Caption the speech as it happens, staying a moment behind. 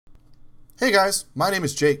Hey guys, my name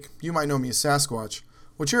is Jake. You might know me as Sasquatch.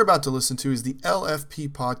 What you're about to listen to is the LFP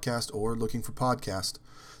podcast, or Looking for Podcast.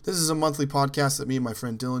 This is a monthly podcast that me and my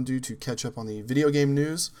friend Dylan do to catch up on the video game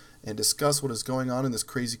news and discuss what is going on in this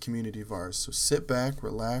crazy community of ours. So sit back,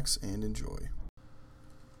 relax, and enjoy.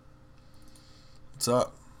 What's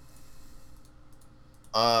up?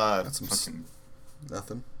 Got some fucking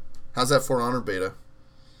nothing. How's that For Honor beta?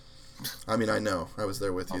 I mean, I know. I was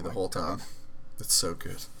there with you the whole time. God. It's so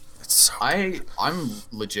good. I'm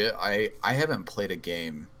legit. I haven't played a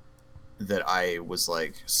game that I was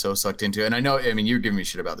like so sucked into, and I mean you were giving me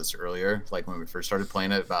shit about this earlier, like when we first started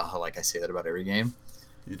playing it, about how like I say that about every game.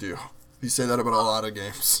 You do. You say that about a lot of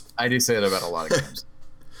games. I do say that about a lot of games.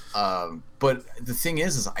 But the thing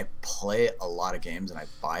is I play a lot of games and I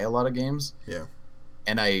buy a lot of games. Yeah.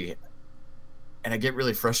 And I get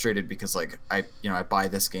really frustrated because like I buy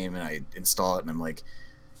this game and I install it and I'm like,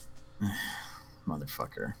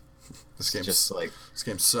 motherfucker. This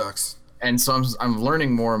game sucks. And so I'm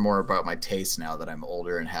learning more and more about my taste now that I'm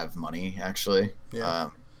older and have money, actually.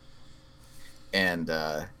 Yeah. And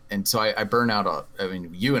so I burn out. I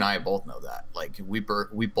mean, you and I both know that. Like we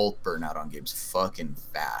both burn out on games fucking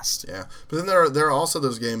fast. Yeah, but then there are also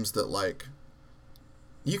those games that like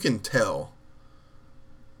you can tell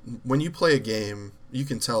when you play a game. You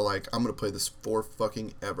can tell like I'm gonna play this for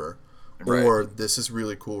fucking ever, Right. or this is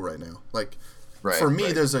really cool right now. Like for me,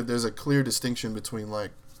 right. there's a clear distinction between like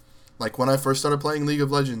when I first started playing League of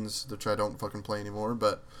Legends, which I don't fucking play anymore,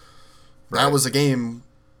 but Right. that was a game.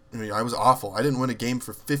 I mean, I was awful. I didn't win a game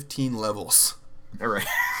for 15 levels. All right.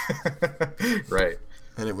 Right.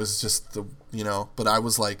 And it was just but I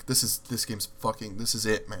was like, this is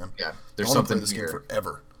it, man. Yeah. I There's want to play something this here. game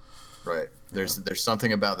forever. Right. There's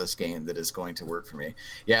something about this game that is going to work for me.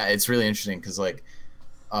 Yeah, it's really interesting because like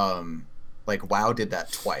WoW did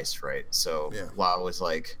that twice, right? So Yeah. WoW was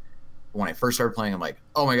like, when I first started playing, I'm like,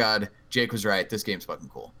 oh my god, Jake was right. This game's fucking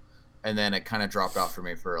cool. And then it kind of dropped off for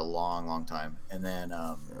me for a long, long time. And then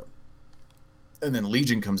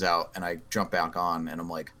Legion comes out, and I jump back on, and I'm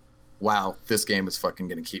like, wow, this game is fucking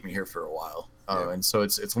gonna keep me here for a while. And so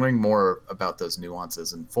it's learning more about those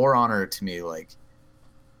nuances. And For Honor to me, like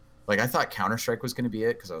I thought Counter-Strike was going to be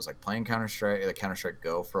it because I was like playing Counter-Strike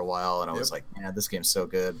Go for a while, and I was like, man, this game's so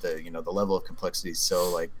good. The level of complexity is so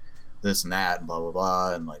like this and that and blah blah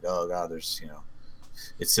blah, and like, oh god, there's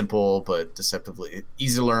it's simple but deceptively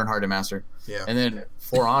easy to learn, hard to master. Yeah. And then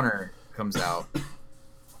For Honor comes out,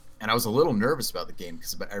 and I was a little nervous about the game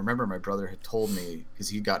because I remember my brother had told me, because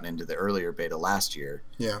he'd gotten into the earlier beta last year,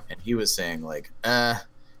 Yeah. and he was saying like,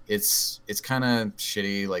 it's kind of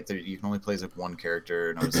shitty. Like you can only play as like one character,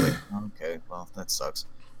 and I was like, oh, okay, well that sucks.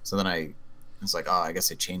 So then I was like, oh, I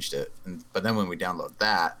guess I changed it. But then when we download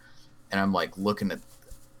that, and I'm like looking at,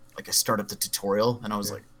 like I start up the tutorial, and I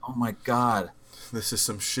was like, oh my god, This is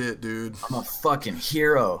some shit, dude. I'm a fucking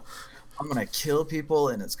hero. I'm gonna kill people,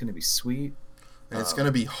 and it's gonna be sweet. And it's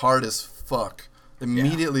gonna be hard as fuck.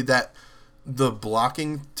 Immediately the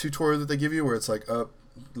blocking tutorial that they give you, where it's like up,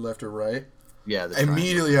 left, or right. Yeah.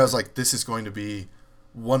 Immediately, I was like, "This is going to be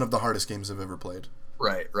one of the hardest games I've ever played."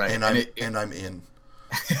 Right. And I'm in.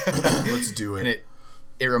 Let's do it. And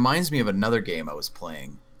it reminds me of another game I was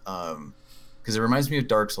playing, because it reminds me of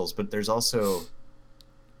Dark Souls, but there's also,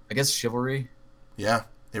 I guess, Chivalry. Yeah,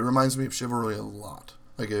 it reminds me of Chivalry a lot.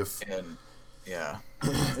 Like if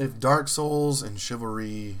Dark Souls and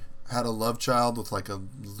Chivalry had a love child with like a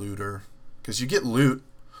looter, because you get loot.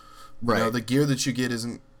 Right. The gear that you get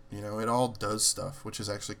isn't. It all does stuff, which is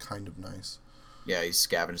actually kind of nice. Yeah, you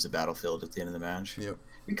scavenge the battlefield at the end of the match. Yep. It'd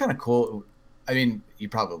be kind of cool. I mean, they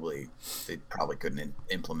probably couldn't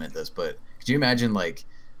implement this, but could you imagine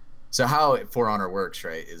so how For Honor works,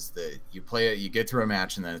 right, is that you play it, you get through a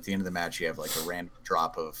match, and then at the end of the match you have like a random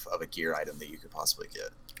drop of a gear item that you could possibly get.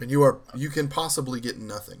 And you can possibly get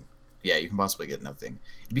nothing. Yeah, you can possibly get nothing.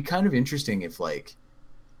 It'd be kind of interesting if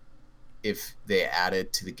they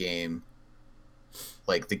added to the game,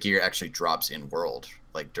 like the gear actually drops in world,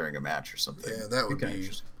 like during a match or something. Yeah, that would be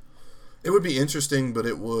interesting. It would be interesting, but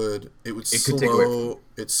it would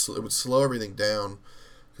slow everything down,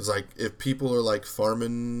 because like if people are like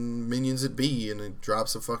farming minions at B and it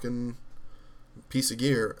drops a fucking piece of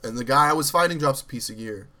gear, and the guy I was fighting drops a piece of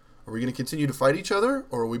gear, are we going to continue to fight each other,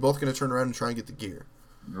 or are we both going to turn around and try and get the gear?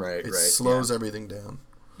 Right. It slows everything down.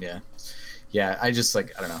 Yeah. I just I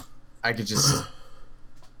don't know. I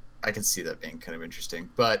could see that being kind of interesting,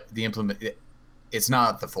 but it's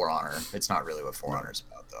not the For Honor. It's not really what For Honor is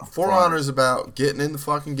about, though. For Honor is about getting in the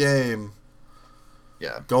fucking game,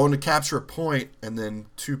 going to capture a point, and then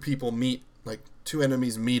two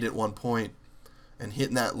enemies meet at one point, and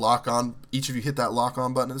hitting that lock on. Each of you hit that lock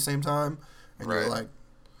on button at the same time, and you're like,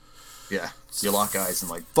 yeah, you lock eyes and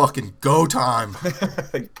like fucking go time.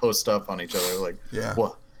 like post up on each other like, yeah,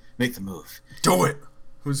 what? Make the move. Do it.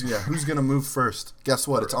 Who's gonna move first? Guess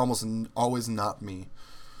what? It's almost always not me.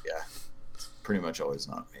 Yeah, it's pretty much always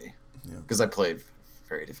not me. Yeah, because I play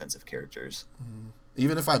very defensive characters.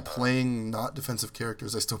 Even if I'm playing not defensive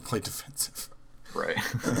characters, I still play defensive. Right.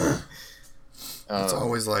 It's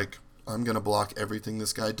always like, I'm gonna block everything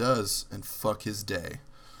this guy does and fuck his day.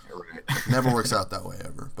 Right. Never works out that way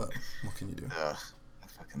ever, but what can you do? I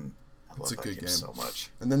love that game so much.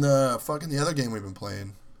 And then the other game we've been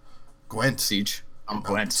playing, Gwent. Siege.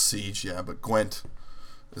 Gwent. Siege, yeah, but Gwent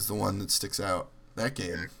is the one that sticks out. That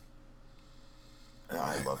game.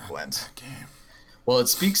 I love Gwent. That game. Well, it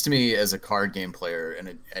speaks to me as a card game player, and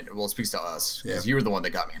it speaks to us because you were the one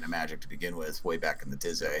that got me into Magic to begin with, way back in the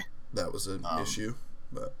Dizzy. That was an issue,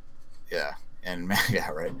 but yeah, and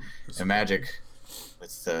right, and Magic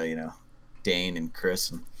with Dane and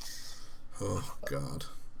Chris and oh god,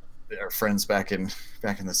 our friends back in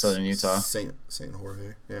the southern Utah. Saint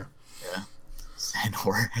Jorge, yeah, Saint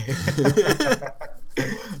Jorge.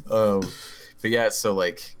 But yeah, so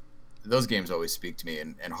like those games always speak to me,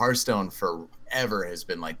 and Hearthstone forever has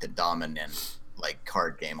been like the dominant like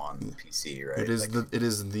card game on PC, right? It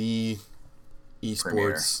is the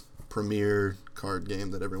esports premier card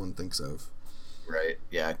game that everyone thinks of, right?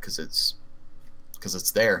 Yeah, because it's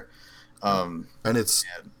there, and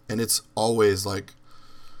it's always like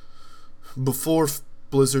before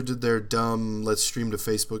Blizzard did their dumb let's stream to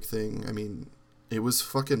Facebook thing. I mean, it was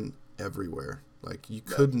fucking everywhere. Like you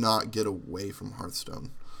could not get away from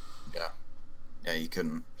Hearthstone. Yeah, you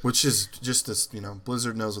couldn't. Which is just this,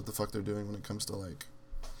 Blizzard knows what the fuck they're doing when it comes to like,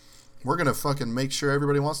 we're gonna fucking make sure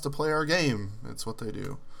everybody wants to play our game. That's what they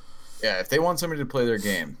do. Yeah, if they want somebody to play their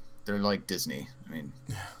game, they're like Disney. I mean,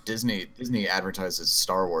 Disney advertises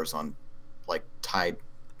Star Wars on like Tide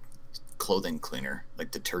clothing cleaner, like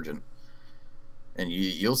detergent, and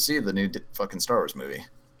you'll see the new fucking Star Wars movie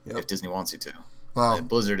if Disney wants you to. Well, and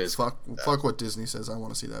Blizzard is fuck what Disney says. I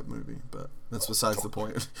want to see that movie, but that's besides the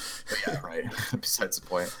point. Yeah, right. Besides the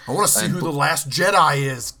point. I want to see who the Last Jedi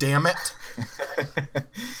is. Damn it.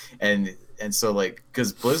 and so like,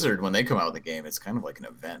 because Blizzard, when they come out with a game, it's kind of like an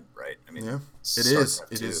event, right? I mean,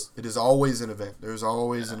 it is always an event. There's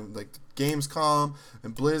always like Gamescom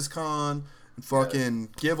and BlizzCon and fucking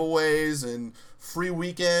giveaways and free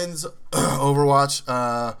weekends,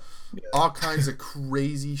 Overwatch. All kinds of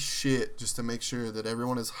crazy shit just to make sure that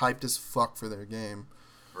everyone is hyped as fuck for their game.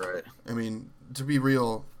 Right. I mean, to be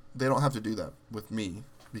real, they don't have to do that with me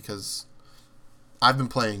because I've been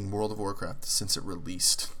playing World of Warcraft since it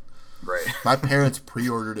released. Right. My parents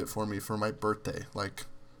pre-ordered it for me for my birthday. Like,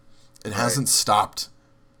 it hasn't stopped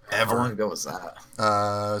ever. How long ago was that? It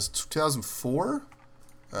was 2004.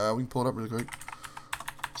 We can pull it up really quick.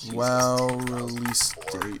 Release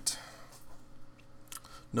date.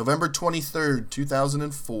 November 23rd,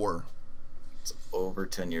 2004. It's over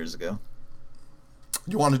 10 years ago.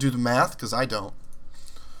 You want to do the math? Because I don't.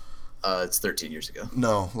 It's 13 years ago.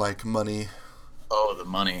 No, like money. Oh, the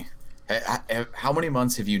money. How many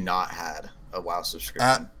months have you not had a WoW subscription?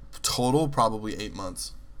 At total, probably 8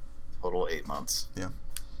 months. Total 8 months. Yeah.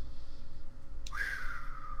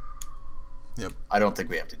 Yep. I don't think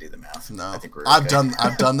we have to do the math. No. I think we're I've done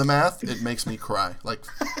the math. It makes me cry. Like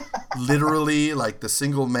literally like the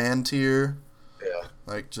single man tier. Yeah.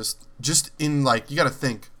 Like just in like you got to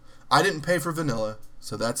think. I didn't pay for vanilla,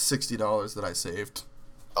 so that's $60 that I saved.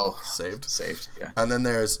 Oh, saved, yeah. And then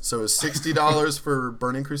there's it was $60 for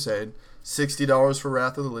Burning Crusade, $60 for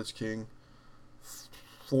Wrath of the Lich King,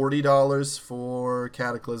 $40 for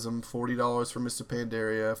Cataclysm, $40 for Mist of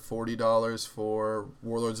Pandaria, $40 for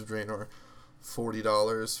Warlords of Draenor,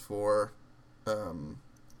 $40 for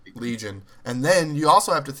Legion. And then you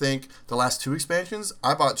also have to think the last 2 expansions,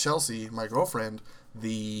 I bought Chelsea, my girlfriend,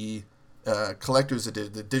 the collector's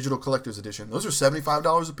edition, the digital collector's edition. Those are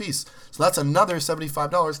 $75 a piece. So that's another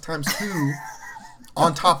 $75 times 2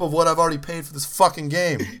 on top of what I've already paid for this fucking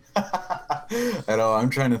game. I know,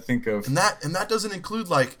 I'm trying to think of... And that doesn't include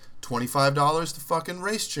like $25 to fucking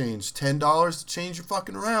race change, $10 to change your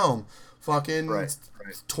fucking realm, fucking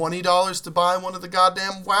 $20 to buy one of the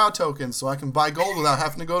goddamn WoW tokens so I can buy gold without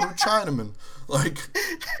having to go to a Chinaman. Like,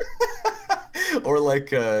 or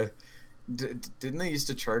like, didn't they used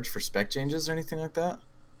to charge for spec changes or anything like that?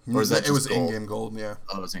 Or is that it was gold? in-game gold, yeah.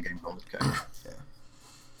 Oh, it was in-game gold. Okay.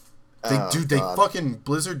 Yeah. They fucking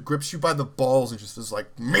Blizzard grips you by the balls and just is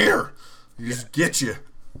like, mirror, just get you.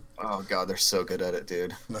 Oh god, they're so good at it,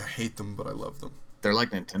 dude. And I hate them, but I love them. They're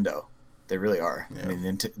like Nintendo. They really are. Yeah. I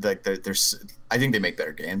mean, there's. I think they make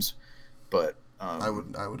better games, but I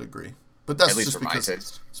would agree. But that's at least just for my because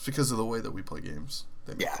taste. it's because of the way that we play games.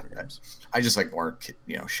 They make better games. I just like more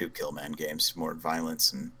shoot kill man games, more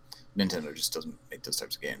violence, and Nintendo just doesn't make those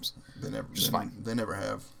types of games. Fine. They never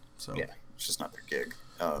have. So yeah, it's just not their gig.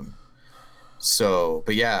 So,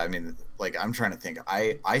 but yeah, I mean, like I'm trying to think.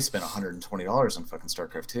 I spent $120 on fucking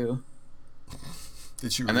StarCraft 2.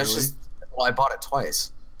 Did you and really? That's just I bought it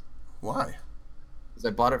twice. Why? Because I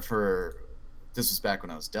bought it for. This was back when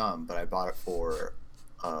I was dumb, but I bought it for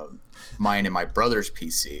mine and my brother's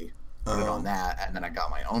PC. Put it on that, and then I got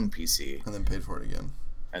my own PC. And then paid for it again.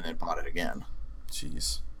 And then bought it again.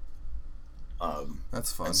 Jeez.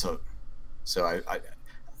 That's fun. And so I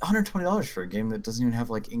 $120 for a game that doesn't even have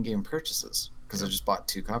like in-game purchases because I just bought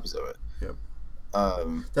 2 copies of it. Yep.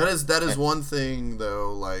 That is one thing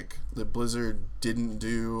though, like that Blizzard didn't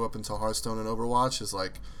do up until Hearthstone and Overwatch is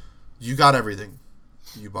like, you got everything,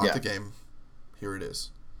 you bought the game, here it is.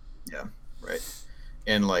 Yeah, right.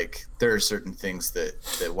 And like there are certain things that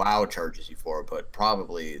WoW charges you for, but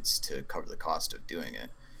probably it's to cover the cost of doing it.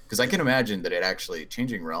 Because I can imagine that it actually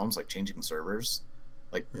changing realms, like changing servers,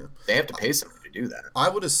 like they have to pay somebody to do that. I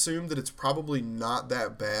would assume that it's probably not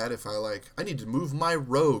that bad if I need to move my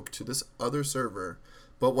rogue to this other server,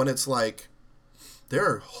 but when it's like there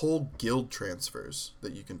are whole guild transfers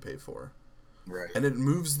that you can pay for, right? And it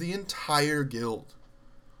moves the entire guild.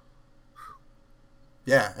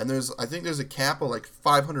 Yeah, and I think there's a cap of like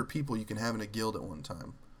 500 people you can have in a guild at one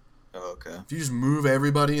time. Oh, okay. If you just move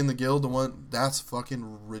everybody in the guild to one, that's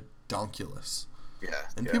fucking ridiculous. Yeah.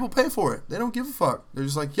 And people pay for it. They don't give a fuck. They're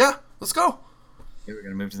just like, yeah, let's go. Yeah, we're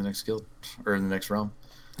gonna move to the next guild or the next realm.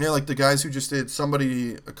 Yeah, like the guys who just did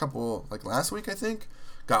like last week I think,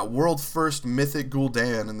 got world first mythic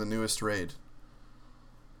Gul'dan in the newest raid.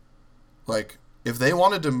 Like, if they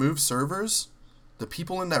wanted to move servers, the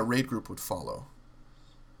people in that raid group would follow.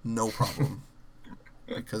 No problem.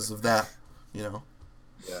 Because of that, Yeah.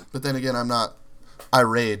 But then again, I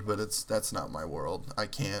raid, but that's not my world. I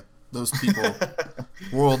can't. Those people,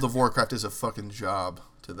 World of Warcraft is a fucking job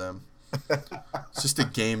to them. It's just a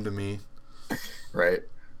game to me. Right.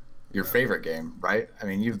 Your favorite game, right? I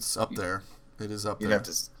mean, it's up there. It is up there. You'd have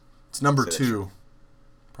to. It's number 2,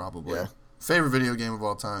 probably. Yeah. Favorite video game of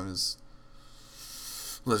all time is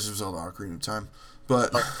Legend of Zelda: Ocarina of Time,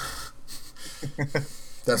 but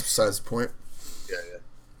that's besides the point.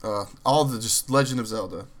 Yeah. All the just Legend of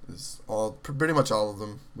Zelda is pretty much all of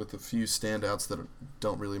them, with a few standouts that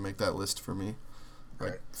don't really make that list for me.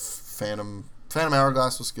 Like Phantom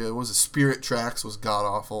Hourglass was good. What was it? Spirit Tracks was god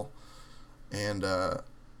awful, and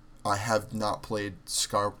I have not played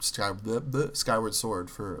Skyward Sword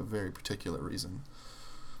for a very particular reason.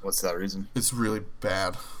 What's that reason? It's really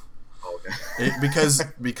bad. Oh, okay.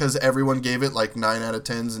 because everyone gave it like 9 out of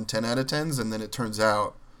 10s and 10 out of 10s, and then it turns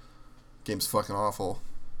out game's fucking awful.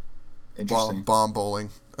 Interesting. Bomb bowling.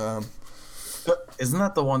 Isn't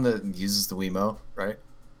that the one that uses the Wiimote, right?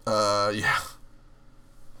 Yeah.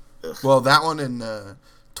 Ugh. Well, that one and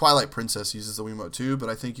Twilight Princess uses the Wiimote too, but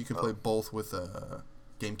I think you can play both with a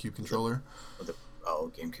GameCube controller.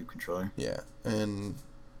 GameCube controller. Yeah, and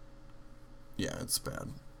yeah, it's bad.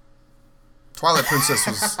 Twilight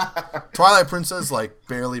Princess like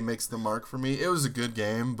barely makes the mark for me. It was a good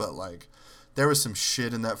game, but like there was some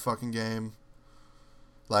shit in that fucking game.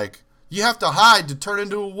 Like, you have to hide to turn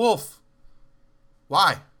into a wolf.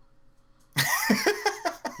 Why?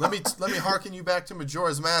 Let me harken you back to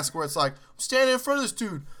Majora's Mask, where it's like, I'm standing in front of this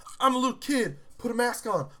dude. I'm a little kid. Put a mask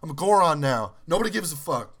on. I'm a Goron now. Nobody gives a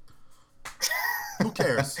fuck. Who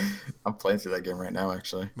cares? I'm playing through that game right now,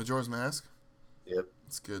 actually. Majora's Mask? Yep.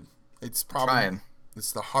 It's good. It's probably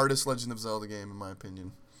it's the hardest Legend of Zelda game in my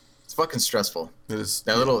opinion. It's fucking stressful. It is.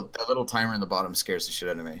 That little timer in the bottom scares the shit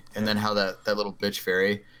out of me. And then how that little bitch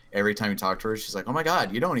fairy, every time you talk to her, she's like, "Oh my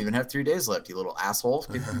god, you don't even have 3 days left, you little asshole.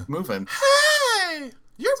 Keep moving." Hey,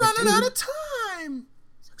 you're running out of time.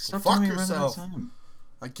 Stop Fuck telling me you're yourself. running out of time.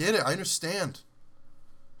 I get it. I understand.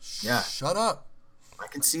 Yeah. Shut up. I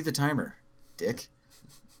can see the timer, dick.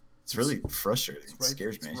 It's really frustrating. It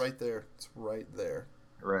scares me. It's right there. It's right there.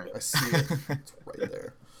 Right. I see it. It's right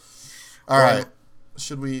there. All right.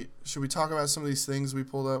 Should we talk about some of these things we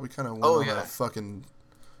pulled out? We kind of went on a fucking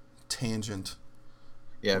tangent.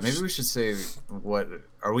 Yeah, maybe we should say what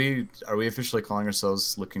are we officially calling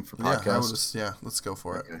ourselves Looking for Podcasts? Yeah, let's go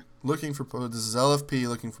for it. Okay. This is LFP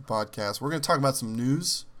Looking for Podcasts. We're going to talk about some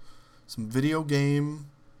news, some video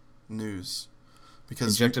game news,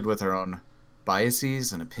 because injected with our own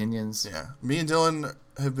biases and opinions. Yeah, me and Dylan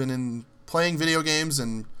have been playing video games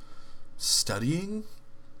and studying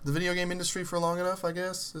the video game industry for long enough, I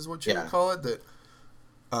guess, is what you Yeah. would call it, that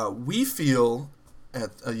we feel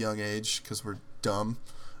at a young age, because we're dumb,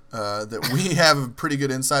 that we have a pretty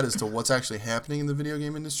good insight as to what's actually happening in the video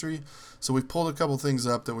game industry. So we've pulled a couple things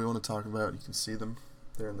up that we want to talk about. You can see them.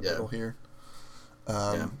 They're in the middle here.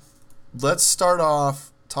 Let's start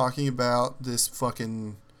off talking about this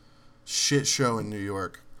fucking shit show in New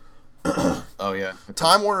York. Oh, yeah. Okay.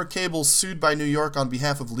 Time Warner Cable sued by New York on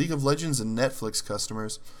behalf of League of Legends and Netflix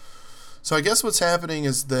customers. So I guess what's happening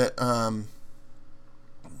is that,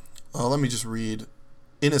 let me just read.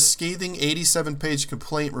 In a scathing 87-page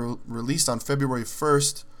complaint released on February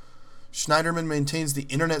 1st, Schneiderman maintains the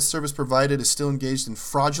internet service provided is still engaged in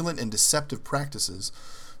fraudulent and deceptive practices.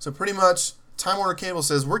 So pretty much, Time Warner Cable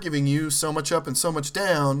says, we're giving you so much up and so much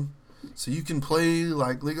down so you can play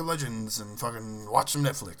like League of Legends and fucking watch some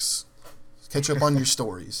Netflix. Catch up on your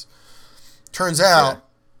stories. Turns out,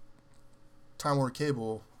 Time Warner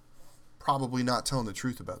Cable probably not telling the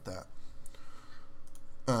truth about that.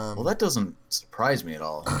 Well, that doesn't surprise me at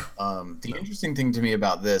all. The interesting thing to me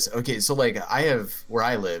about this, okay, so like where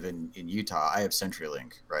I live in Utah, I have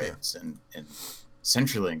CenturyLink, right? Yeah. And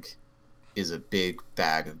CenturyLink is a big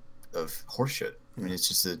bag of horseshit. I mean,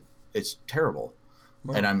 it's terrible.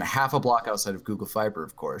 Well, and I'm half a block outside of Google Fiber,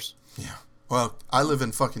 of course. Yeah. Well, I live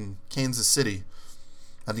in fucking Kansas City.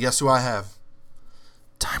 And guess who I have?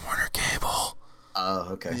 Time Warner Cable. Oh,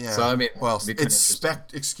 okay. Yeah. So I mean, well, it's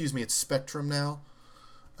Spectrum now.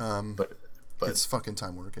 But it's fucking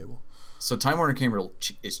Time Warner Cable. So Time Warner Cable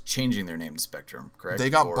is changing their name to Spectrum, correct? They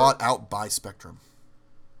got bought out by Spectrum.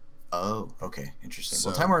 Oh, okay, interesting. So,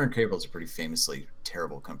 well, Time Warner Cable is a pretty famously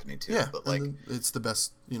terrible company too. Yeah, but like it's the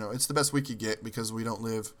best. It's the best we could get because we don't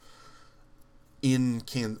live in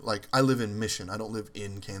I live in Mission. I don't live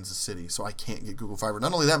in Kansas City, so I can't get Google Fiber.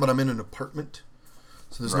 Not only that, but I'm in an apartment,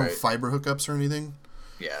 so there's no fiber hookups or anything.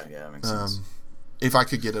 Yeah, that makes sense. If I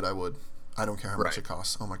could get it, I would. I don't care how much it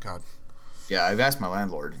costs. Oh my god. Yeah, I've asked my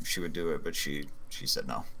landlord if she would do it, but she said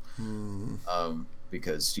no.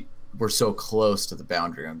 Because we're so close to the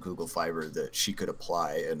boundary on Google Fiber that she could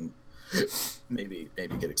apply and maybe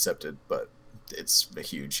get accepted, but it's a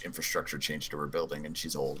huge infrastructure change to her building, and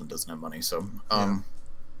she's old and doesn't have money. So,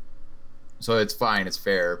 so it's fine, it's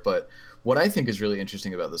fair. But what I think is really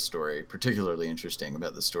interesting about this story, particularly interesting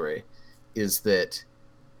about this story, is that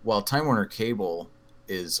while Time Warner Cable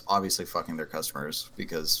is obviously fucking their customers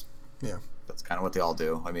because that's kind of what they all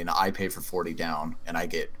do. I mean, I pay for 40 down and I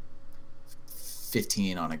get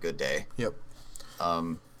 15 on a good day. Yep.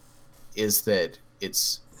 Is that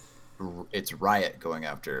it's Riot going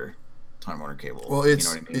after Time Warner Cable. Well, you know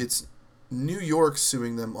what I mean? It's New York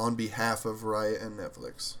suing them on behalf of Riot and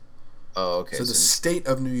Netflix. Oh, okay. So the state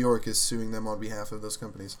of New York is suing them on behalf of those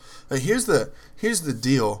companies. Here's the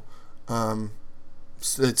deal.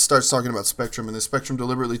 It starts talking about Spectrum, and the Spectrum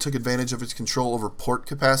deliberately took advantage of its control over port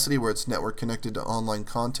capacity where its network connected to online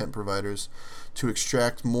content providers to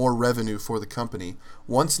extract more revenue for the company.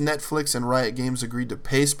 Once Netflix and Riot Games agreed to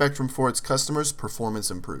pay Spectrum for its customers, performance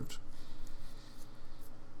improved.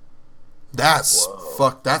 That's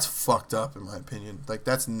fucked up in my opinion. Like,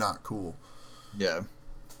 that's not cool. Yeah.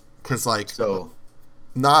 Because,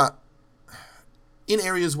 in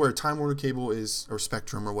areas where Time Warner Cable is, or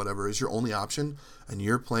Spectrum or whatever, is your only option, and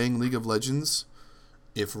you're playing League of Legends,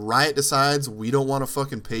 if Riot decides we don't want to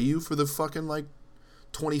fucking pay you for the fucking,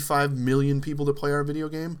 25 million people that play our video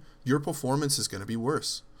game, your performance is going to be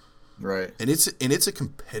worse. Right. And it's a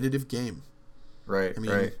competitive game. Right, I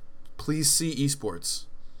mean, please see esports.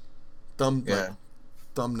 Thumb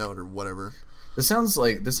note or whatever. This has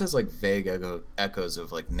vague echoes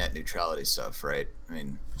of net neutrality stuff, right? I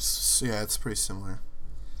mean, yeah, it's pretty similar.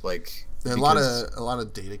 A lot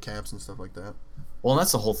of data caps and stuff like that. Well, and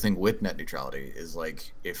that's the whole thing with net neutrality is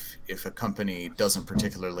if a company doesn't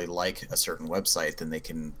particularly like a certain website, then they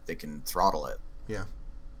can throttle it. Yeah.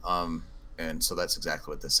 And so that's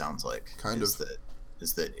exactly what this sounds like.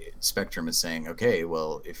 Is that Spectrum is saying, okay,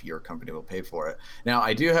 well, if your company will pay for it. Now,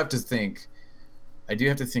 I do have to think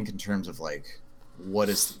in terms of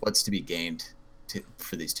what's to be gained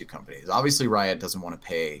for these two companies. Obviously, Riot doesn't want to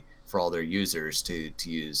pay for all their users to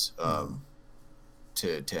use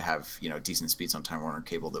to have decent speeds on Time Warner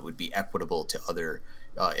Cable that would be equitable to other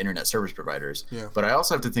internet service providers. Yeah. But I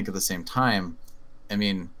also have to think at the same time, I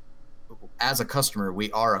mean, as a customer,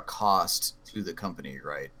 we are a cost to the company,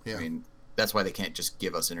 right? Yeah. I mean, that's why they can't just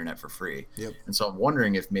give us internet for free. Yep. And so I'm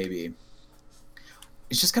wondering if maybe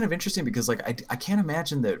it's just kind of interesting because I can't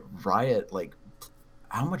imagine that Riot,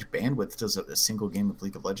 how much bandwidth does a single game of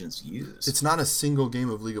League of Legends use? It's not a single game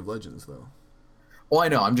of League of Legends though. Well, I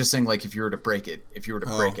know. I'm just saying, like, if you were to break it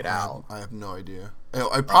out. I have no idea.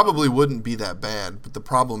 I probably wouldn't be that bad, but the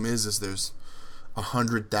problem is there's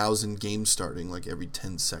 100,000 games starting like every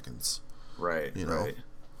 10 seconds. Right. You know? Right.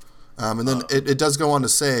 And then it does go on to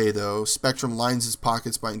say, though, Spectrum lines its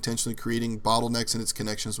pockets by intentionally creating bottlenecks in its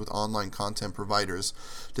connections with online content providers,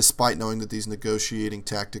 despite knowing that these negotiating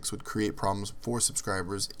tactics would create problems for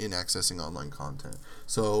subscribers in accessing online content.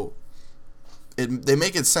 So they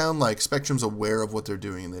make it sound like Spectrum's aware of what they're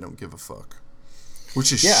doing and they don't give a fuck,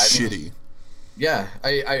 which is shitty.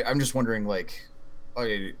 I'm just wondering, like,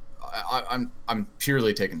 I'm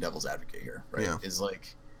purely taking devil's advocate here, right? Yeah. Is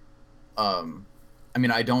like, I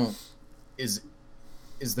mean, is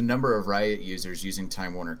the number of Riot users using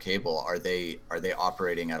Time Warner Cable, are they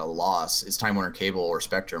operating at a loss? Is Time Warner Cable or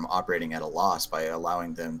Spectrum operating at a loss by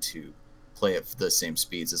allowing them to play at the same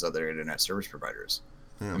speeds as other internet service providers?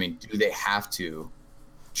 Yeah. I mean, do they have to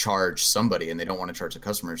charge somebody, and they don't want to charge the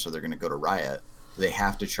customers, so they're going to go to Riot? They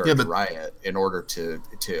have to charge Riot in order to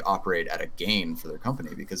operate at a gain for their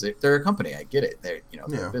company, because they're a company. I get it. They're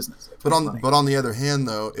they're a business. But on the other hand,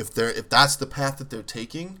 though, if that's the path that they're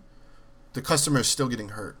taking, the customer is still getting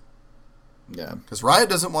hurt. Yeah. Because Riot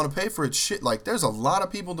doesn't want to pay for its shit. Like, there's a lot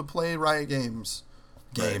of people to play Riot games.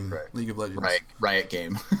 Right. League of Legends. Riot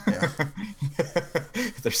game. Yeah.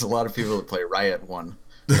 There's a lot of people that play Riot one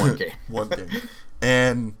game. One game.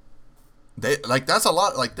 And that's a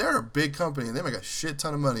lot. Like, they're a big company and they make a shit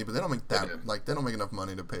ton of money, but they don't make they don't make enough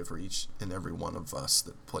money to pay for each and every one of us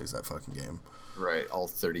that plays that fucking game. Right, all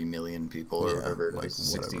 30 million people or whatever, like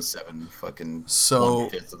 67 fucking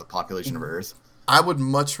 1/5 of the population of Earth. I would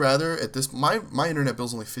much rather at this. My internet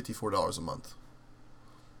bill's only $54 a month.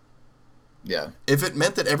 Yeah. If it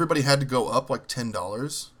meant that everybody had to go up like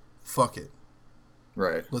 $10, fuck it.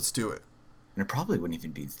 Right. Let's do it. And it probably wouldn't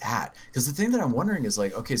even be that, because the thing that I'm wondering is,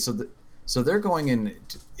 like, okay, so they're going in.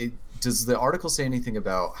 Does the article say anything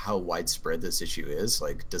about how widespread this issue is?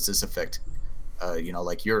 Like, does this affect,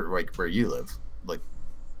 like where you live, like,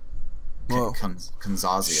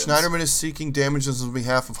 Kansazians? Schneiderman is seeking damages on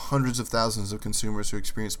behalf of hundreds of thousands of consumers who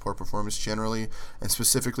experience poor performance generally, and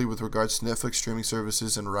specifically with regards to Netflix streaming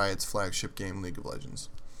services and Riot's flagship game, League of Legends.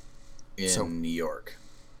 In New York.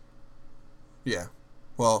 Yeah.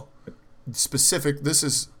 Well, this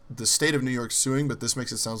is the state of New York suing, but this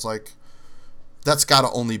makes it sound like that's got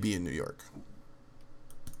to only be in New York.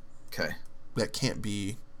 Okay. That can't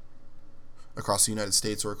be across the United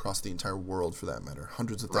States or across the entire world, for that matter.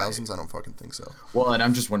 Hundreds of thousands? I don't fucking think so. Well, and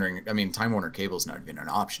I'm just wondering, I mean, Time Warner Cable's not even an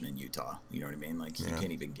option in Utah. You know what I mean? Like, you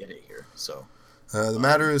can't even get it here. So the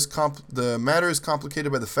matter is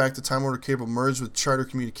complicated by the fact that Time Warner Cable merged with Charter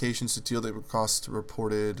Communications to deal that would cost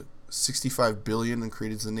reported $65 billion and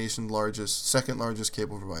created the nation's second largest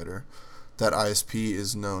cable provider. That ISP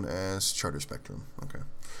is known as Charter Spectrum. Okay.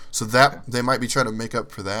 So they might be trying to make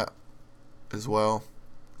up for that as well.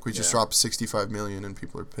 We just dropped $65 million and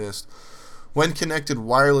people are pissed. When connected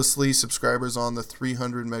wirelessly, subscribers on the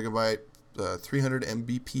 300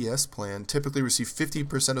 Mbps plan typically receive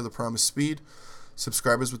 50% of the promised speed.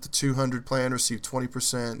 Subscribers with the 200 plan receive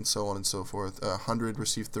 20%, and so on and so forth. 100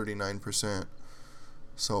 receive 39%.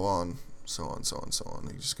 So on.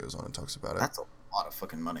 He just goes on and talks about it. That's a lot of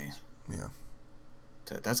fucking money. Yeah.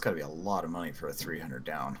 That's got to be a lot of money for a 300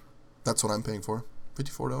 down. That's what I'm paying for.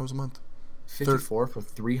 $54 a month. 54 for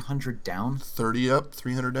 300 down? 30 up,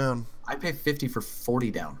 300 down. I pay 50 for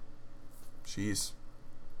 40 down. Jeez.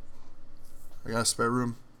 I got a spare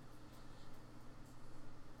room.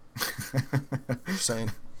 Just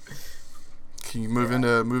saying. Can you move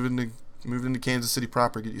into Kansas City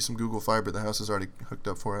proper, get you some Google Fiber? The house is already hooked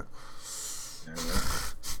up for it.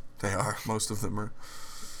 They are. Most of them are.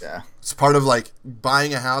 Yeah. It's part of, like,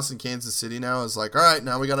 buying a house in Kansas City now is like, all right,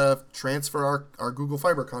 now we got to transfer our Google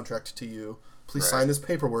Fiber contract to you. Please sign this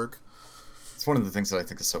paperwork. It's one of the things that I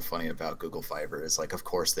think is so funny about Google Fiber is, like, of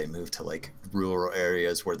course they moved to, like, rural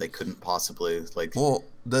areas where they couldn't possibly, like... Well,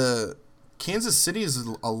 the Kansas City is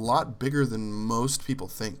a lot bigger than most people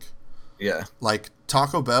think. Yeah. Like,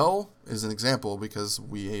 Taco Bell is an example, because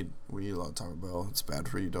we eat a lot of Taco Bell. It's bad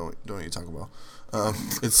for you. Don't eat Taco Bell.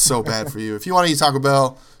 It's so bad for you. If you want to eat Taco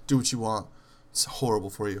Bell, do what you want. It's horrible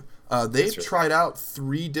for you. They've tried out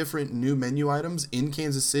 3 different new menu items in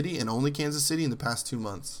Kansas City and only Kansas City in the past 2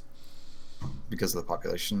 months. Because of the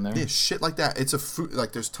population there? Yeah, shit like that. It's a food,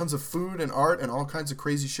 like, there's tons of food and art and all kinds of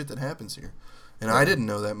crazy shit that happens here. And I didn't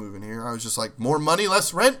know that moving here. I was just like, more money,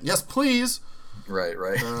 less rent? Yes, please. Right.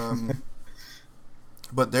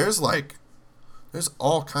 But there's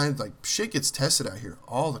all kinds, like, shit gets tested out here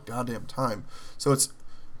all the goddamn time. So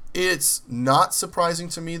it's not surprising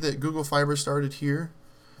to me that Google Fiber started here.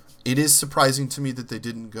 It is surprising to me that they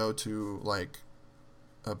didn't go to like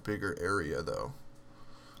a bigger area though.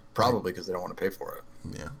 Probably because they don't want to pay for it.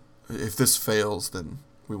 Yeah. If this fails, then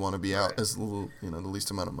we want to be out as little, the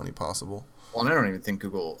least amount of money possible. Well, and I don't even think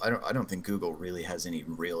Google. I don't think Google really has any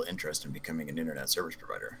real interest in becoming an internet service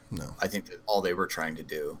provider. No. I think that all they were trying to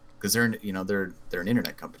do, because they're an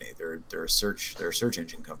internet company. They're a search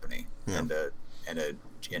engine company, Yeah. and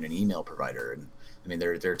an email provider. And I mean,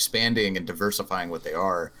 they're expanding and diversifying what they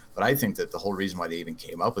are. But I think that the whole reason why they even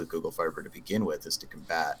came up with Google Fiber to begin with is to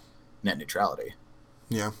combat net neutrality.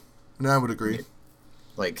 Yeah. No, I would agree.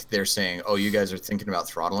 Like they're saying, oh, you guys are thinking about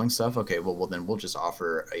throttling stuff. Okay, well then we'll just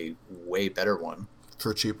offer a way better one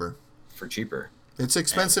For cheaper. It's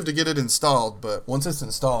expensive to get it installed, but once it's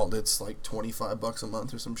installed, it's like $25 a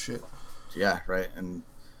month or some shit. Yeah, right. And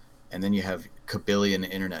then you have kabillion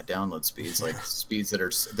internet download speeds, like speeds that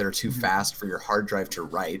are too fast for your hard drive to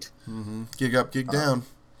write. Mm-hmm. Gig up, gig down.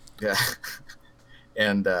 Yeah.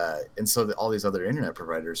 And so all these other internet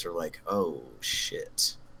providers are like, oh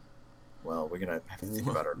shit. Well, we're gonna have to think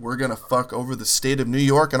about our. We're gonna fuck over the state of New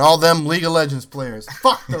York and all them League of Legends players.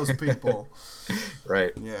 Fuck those people.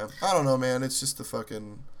 Right. Yeah. I don't know, man. It's just the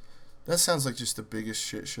fucking. That sounds like just the biggest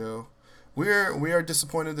shit show. We are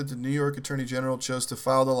disappointed that the New York Attorney General chose to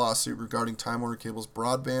file the lawsuit regarding Time Warner Cable's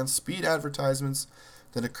broadband speed advertisements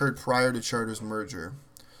that occurred prior to Charter's merger.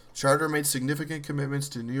 Charter made significant commitments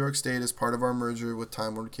to New York State as part of our merger with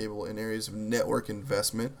Time Warner Cable in areas of network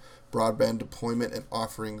investment, broadband deployment, and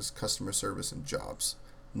offerings, customer service, and jobs.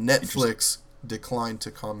 Netflix declined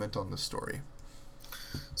to comment on the story.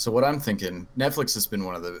 So what I'm thinking, Netflix has been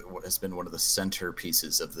one of the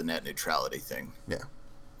centerpieces of the net neutrality thing. Yeah.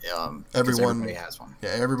 Everybody has one. Yeah,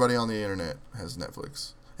 everybody on the internet has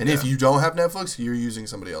Netflix. And if you don't have Netflix, you're using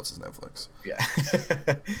somebody else's Netflix. Yeah.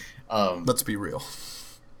 Let's be real.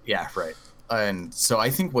 Yeah, right. And so I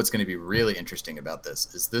think what's going to be really interesting about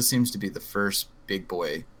this seems to be the first big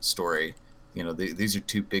boy story. These are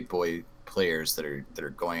two big boy players that are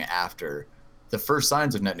going after the first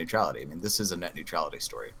signs of net neutrality. I mean, this is a net neutrality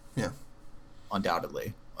story. Yeah.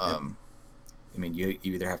 Undoubtedly. Yep. I mean, you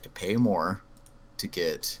either have to pay more to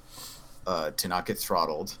get to not get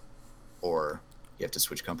throttled, or you have to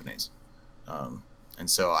switch companies. And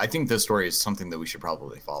so I think this story is something that we should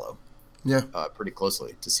probably follow. Yeah. Pretty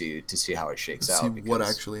closely to see how it shakes out. See what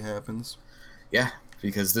actually happens. Yeah,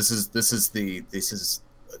 because this is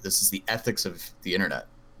the ethics of the internet.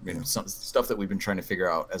 I mean, some stuff that we've been trying to figure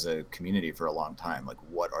out as a community for a long time. Like,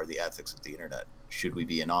 what are the ethics of the internet? Should we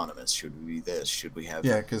be anonymous? Should we be this? Should we have?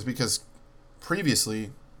 Yeah, because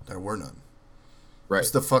previously there were none. Right.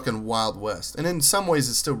 It's the fucking Wild West, and in some ways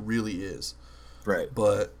it still really is. Right.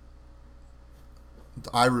 But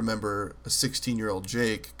I remember a 16-year-old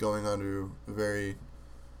Jake going onto a very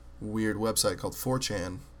weird website called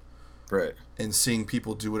 4chan. Right. And seeing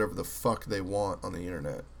people do whatever the fuck they want on the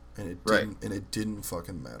internet. And it didn't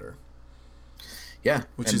fucking matter. Yeah.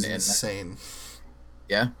 Which is insane.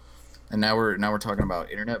 Yeah. And now we're talking about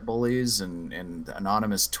internet bullies and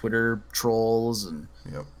anonymous Twitter trolls and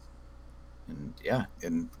Yep. And yeah,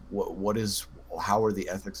 and how are the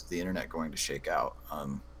ethics of the internet going to shake out?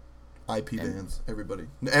 IP bans, everybody,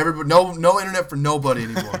 no internet for nobody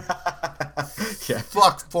anymore. Yeah.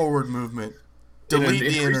 Fuck forward movement. Delete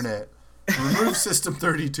the internet. Remove System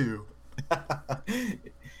 32.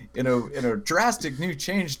 In a drastic new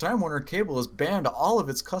change, Time Warner Cable has banned all of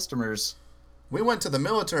its customers. We went to the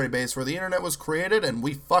military base where the internet was created, and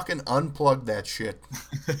we fucking unplugged that shit.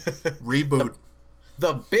 Reboot.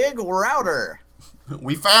 The big router.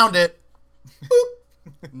 We found it.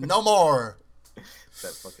 Boop. No more.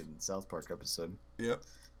 That fucking South Park episode. Yep.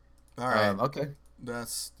 All right. Okay.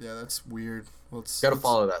 That's weird. Gotta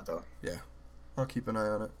follow that though. Yeah. I'll keep an eye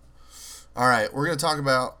on it. All right. We're gonna talk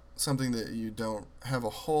about something that you don't have a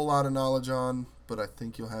whole lot of knowledge on, but I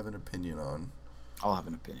think you'll have an opinion on. I'll have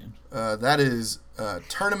an opinion. That is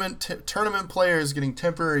tournament players getting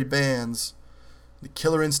temporary bans in the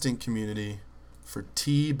Killer Instinct community for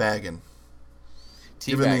teabagging.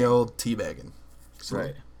 Given the old teabagging. So,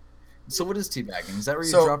 right. So what is teabagging? Is that where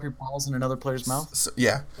you drop your balls in another player's mouth?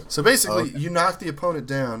 Yeah. So basically, you knock the opponent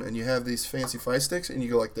down, and you have these fancy fight sticks, and you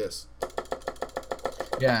go like this.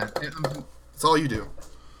 Yeah. That's all you do.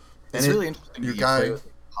 It's really interesting. You play with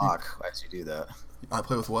cock as you do that. I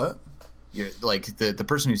play with what? You're like the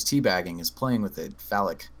person who's teabagging is playing with a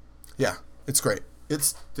phallic. Yeah, it's great.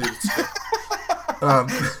 It's great.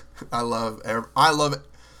 I love it.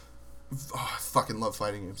 Oh, I fucking love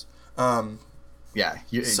fighting games. Yeah,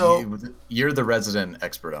 you're the resident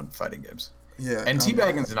expert on fighting games. Yeah. And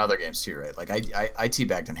teabagging's in other games too, right? Like I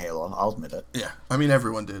teabagged in Halo. I'll admit it. Yeah. I mean,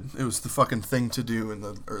 everyone did. It was the fucking thing to do in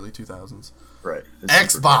the early 2000s. Right.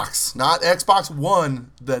 Xbox, not Xbox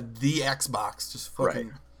One. The Xbox, just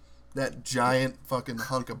fucking that giant fucking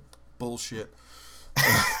hunk of bullshit.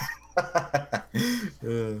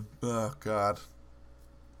 Oh God.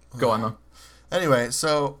 Go on though. Anyway,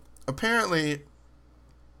 so apparently,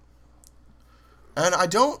 and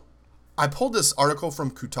I pulled this article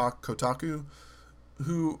from Kotaku,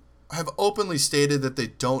 who have openly stated that they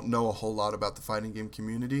don't know a whole lot about the fighting game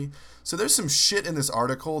community. So there's some shit in this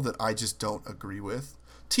article that I just don't agree with.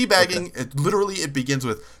 Teabagging, it begins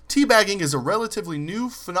with, teabagging is a relatively new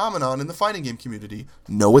phenomenon in the fighting game community.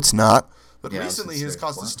 No, it's not. But recently it has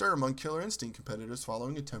caused a stir among Killer Instinct competitors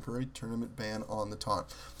following a temporary tournament ban on the taunt.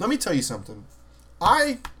 Let me tell you something.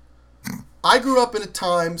 I grew up in a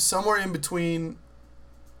time somewhere in between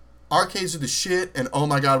arcades are the shit and oh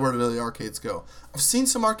my God, where do the arcades go? I've seen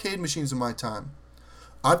some arcade machines in my time.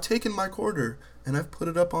 I've taken my quarter and I've put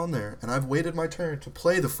it up on there and I've waited my turn to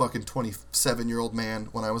play the fucking 27-year-old man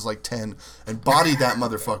when I was like 10 and bodied that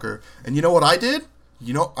motherfucker. And you know what I did?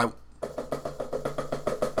 I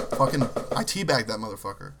teabagged that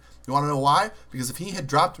motherfucker. You want to know why? Because if he had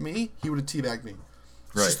dropped me, he would have teabagged me.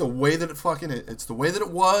 It's just the way that it's the way that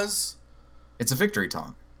it was. It's a victory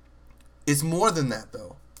taunt. It's more than that,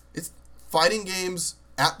 though. It's fighting games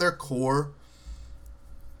at their core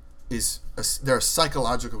they're a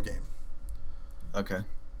psychological game. Okay.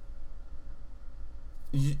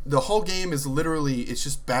 The whole game is literally, it's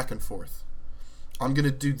just back and forth. I'm going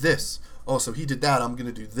to do this. Oh, so he did that. I'm going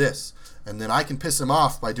to do this. And then I can piss him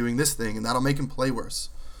off by doing this thing, and that'll make him play worse.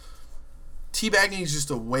 Teabagging is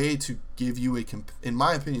just a way to give you in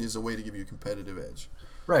my opinion, is a way to give you a competitive edge.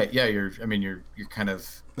 Right. Yeah. You're kind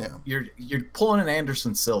of, you're pulling an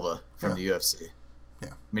Anderson Silva from the UFC. Yeah.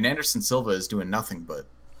 I mean, Anderson Silva is doing nothing but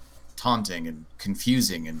taunting and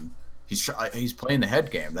confusing, and he's playing the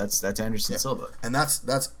head game. That's Anderson Silva. And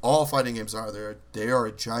that's all fighting games are. They are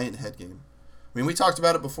a giant head game. I mean, we talked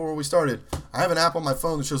about it before we started. I have an app on my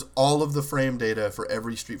phone that shows all of the frame data for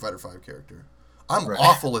every Street Fighter V character. I'm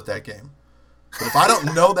awful at that game. But if I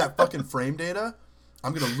don't know that fucking frame data,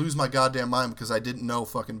 I'm going to lose my goddamn mind because I didn't know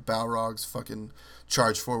fucking Balrog's fucking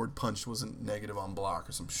charge forward punch wasn't negative on block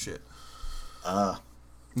or some shit. Yeah,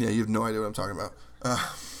 you have no idea what I'm talking about.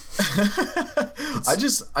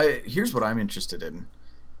 Here's what I'm interested in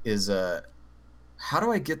is how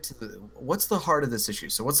do I get to what's the heart of this issue?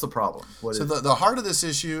 So what's the problem? The heart of this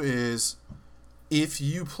issue is if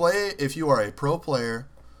you are a pro player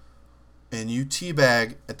and you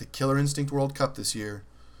teabag at the Killer Instinct World Cup this year,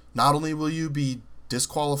 not only will you be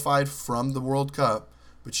disqualified from the World Cup,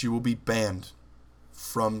 but you will be banned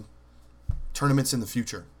from tournaments in the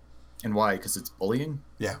future. And why? Because it's bullying?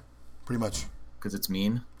 Yeah, pretty much. Because it's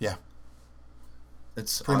mean? Yeah.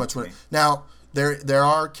 It's pretty much what now there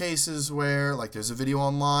are cases where, like, there's a video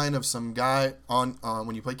online of some guy on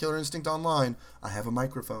when you play Killer Instinct online. I have a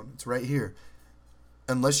microphone. It's right here.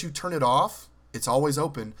 Unless you turn it off, it's always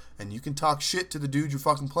open, and you can talk shit to the dude you're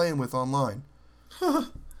fucking playing with online.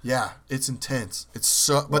 Yeah, it's intense. It's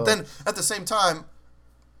so. But then at the same time,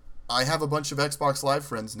 I have a bunch of Xbox Live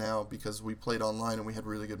friends now because we played online and we had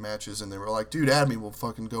really good matches, and they were like, "Dude, add me. We'll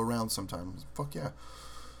fucking go around sometime." Fuck yeah.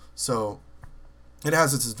 So it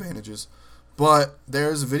has its advantages. But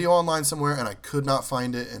there's a video online somewhere, and I could not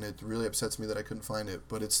find it, and it really upsets me that I couldn't find it.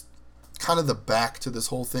 But it's kind of the back to this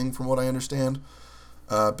whole thing, from what I understand.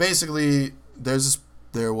 Basically,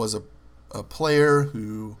 there was a player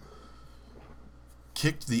who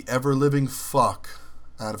kicked the ever-living fuck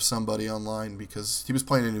out of somebody online because he was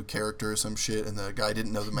playing a new character or some shit, and the guy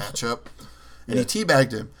didn't know the matchup. And he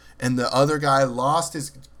teabagged him, and the other guy lost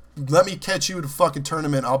his... Let me catch you at a fucking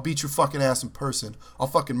tournament. I'll beat your fucking ass in person. I'll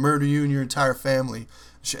fucking murder you and your entire family.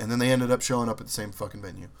 And then they ended up showing up at the same fucking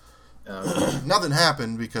venue. Nothing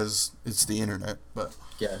happened because it's the internet, but...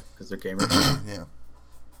 Yeah, because they're gamers. Yeah.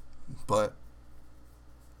 But...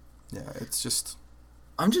 Yeah, it's just...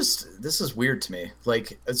 This is weird to me.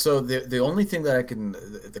 Like, so the only thing that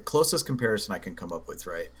the closest comparison I can come up with,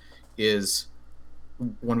 right, is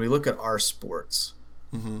when we look at our sports.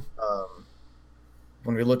 Mm-hmm.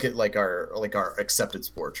 When we look at our accepted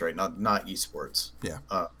sports, right? Not esports. Yeah.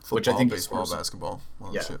 Football, which I think baseball, basketball,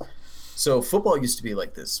 all that shit. So football used to be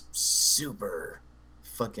like this super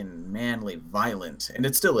fucking manly, violent, and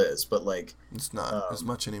it still is, but like it's not as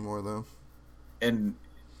much anymore though. And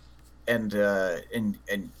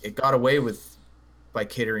it got away with by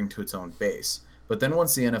catering to its own base. But then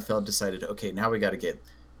once the NFL decided, okay, now we got to get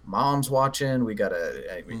mom's watching. We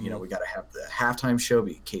gotta, we gotta have the halftime show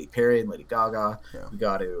be Katy Perry and Lady Gaga. Yeah. We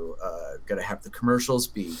gotta have the commercials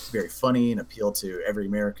be very funny and appeal to every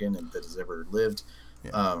American that has ever lived.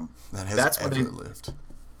 Yeah. That's lived.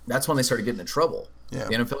 That's when they started getting in trouble. Yeah.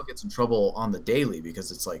 The NFL gets in trouble on the daily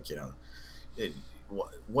because it's like,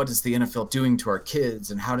 what is the NFL doing to our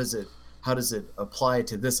kids, and how does it apply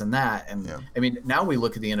to this and that? And I mean, now we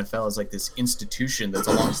look at the NFL as like this institution that's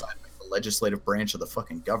alongside like the legislative branch of the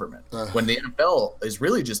fucking government, when the NFL is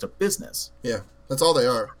really just a business. Yeah, that's all they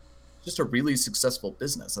are. Just a really successful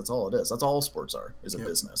business. That's all it is. That's all sports are, is a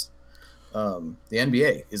business. The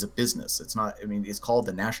NBA is a business. It's not. I mean, it's called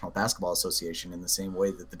the National Basketball Association in the same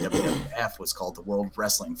way that the WWF was called the World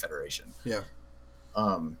Wrestling Federation. Yeah.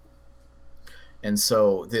 And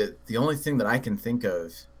so the only thing that I can think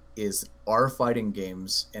of is our fighting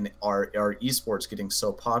games and our esports getting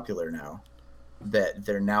so popular now that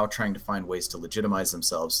they're now trying to find ways to legitimize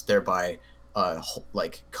themselves, thereby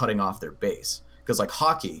like cutting off their base. Because like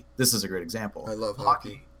hockey, this is a great example. I love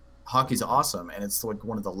hockey. Hockey's awesome, and it's like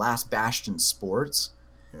one of the last bastion sports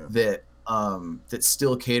that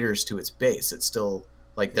still caters to its base. It's still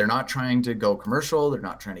like they're not trying to go commercial. They're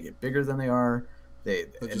not trying to get bigger than they are. They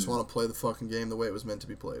just want to play the fucking game the way it was meant to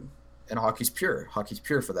be played. And hockey's pure. Hockey's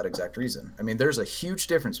pure for that exact reason. I mean, there's a huge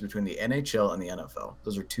difference between the NHL and the NFL.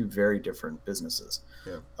 Those are two very different businesses.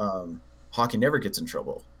 Yeah. Hockey never gets in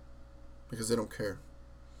trouble because they don't care.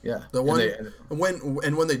 Yeah.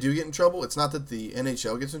 When they do get in trouble, it's not that the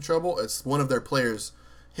NHL gets in trouble. It's one of their players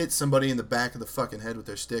hit somebody in the back of the fucking head with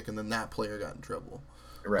their stick, and then that player got in trouble.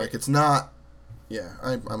 Right. Like it's not. Yeah,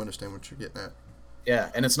 I understand what you're getting at.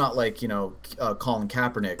 Yeah, and it's not like Colin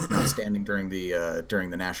Kaepernick not standing during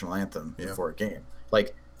the national anthem before a game.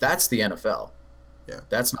 Like that's the NFL. Yeah.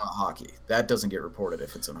 That's not hockey. That doesn't get reported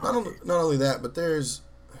if it's in hockey. Not only that, but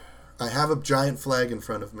I have a giant flag in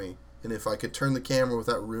front of me. And if I could turn the camera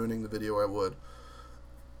without ruining the video, I would.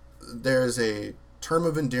 There is a term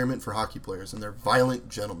of endearment for hockey players, and they're violent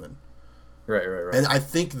gentlemen. Right. And I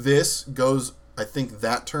think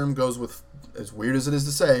that term goes with, as weird as it is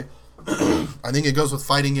to say, I think it goes with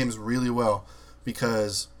fighting games really well.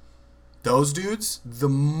 Because those dudes, the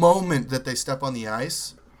moment that they step on the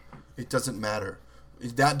ice, it doesn't matter.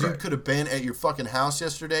 That dude could have been at your fucking house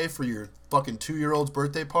yesterday for your fucking 2-year-old's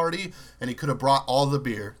birthday party, and he could have brought all the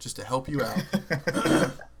beer just to help you out.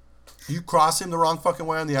 You cross him the wrong fucking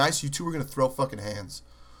way on the ice, you two are going to throw fucking hands.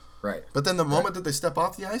 Right. But then the moment that they step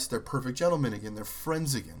off the ice, they're perfect gentlemen again. They're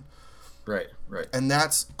friends again. Right. And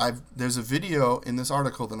there's a video in this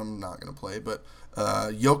article that I'm not going to play, but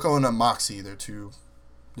Yoko and Moxie, they're two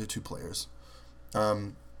players.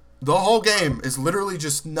 The whole game is literally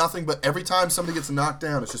just nothing but every time somebody gets knocked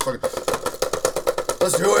down, it's just fucking,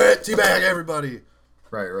 let's do it, teabag everybody.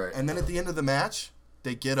 Right. And then at the end of the match,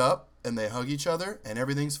 they get up and they hug each other and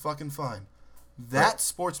everything's fucking fine. That's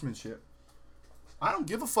sportsmanship. I don't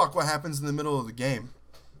give a fuck what happens in the middle of the game.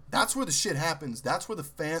 That's where the shit happens. That's why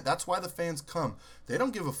the fans come. They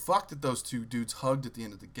don't give a fuck that those two dudes hugged at the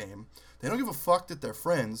end of the game. They don't give a fuck that they're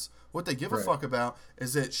friends. What they give a fuck about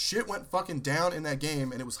is that shit went fucking down in that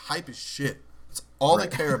game and it was hype as shit. That's all they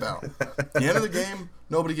care about. At the end of the game,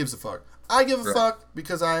 nobody gives a fuck. I give a fuck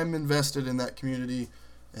because I'm invested in that community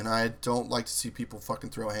and I don't like to see people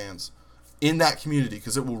fucking throw hands in that community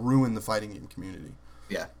because it will ruin the fighting game community.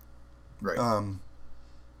 Yeah. Right.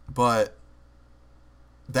 But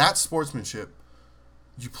that's sportsmanship.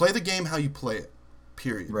 You play the game how you play it.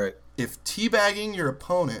 Period. Right. If teabagging your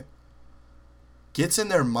opponent gets in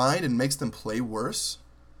their mind and makes them play worse,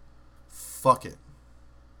 fuck it.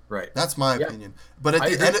 Right. That's my opinion. But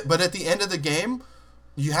at the end of the game,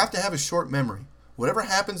 you have to have a short memory. Whatever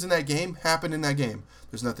happens in that game, happened in that game.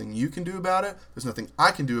 There's nothing you can do about it. There's nothing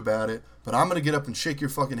I can do about it. But I'm gonna get up and shake your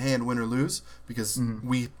fucking hand, win or lose, because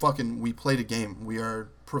we played a game. We are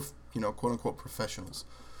quote unquote professionals.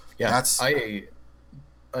 Yeah. That's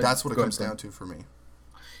what it comes down to for me.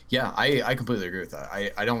 Yeah, I completely agree with that.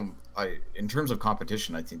 I in terms of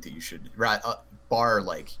competition, I think that you should bar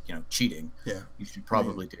cheating. Yeah, you should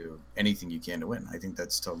probably do anything you can to win. I think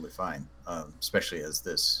that's totally fine, especially as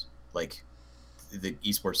this the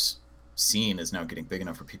esports scene is now getting big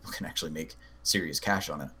enough where people can actually make serious cash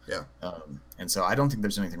on it. Yeah, and so I don't think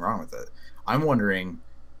there's anything wrong with it. I'm wondering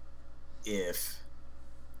if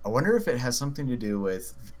it has something to do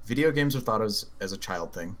with video games are thought of as a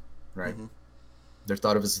child thing, right? Mm-hmm. They're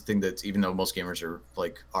thought of as a thing that, even though most gamers are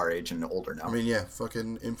like our age and older now. I mean, yeah,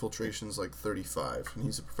 fucking Infiltration's like 35, and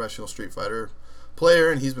he's a professional Street Fighter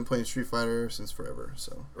player, and he's been playing Street Fighter since forever.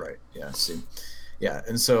 So right, yeah, see, yeah,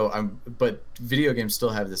 and so but video games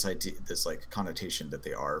still have this idea, this connotation that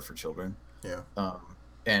they are for children. Yeah.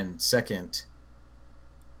 And second,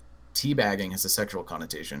 teabagging has a sexual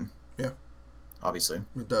connotation, Yeah, obviously.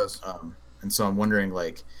 it does. And so I'm wondering,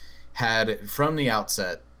 like, had from the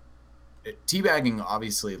outset, teabagging,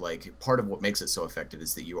 obviously, like, part of what makes it so effective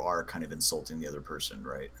is that you are kind of insulting the other person,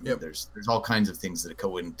 right? I mean, Yep. there's all kinds of things that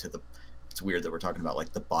go into the. It's weird that we're talking about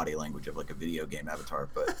like the body language of like a video game avatar,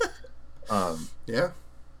 but Yeah.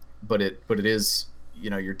 but it is, you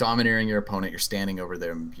know, you're domineering your opponent, you're standing over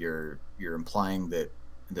them, you're implying that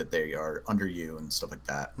they are under you and stuff like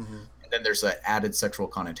that. Mm-hmm. And then there's that added sexual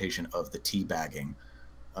connotation of the teabagging.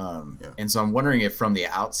 Yeah. And so I'm wondering if from the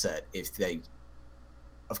outset, if they,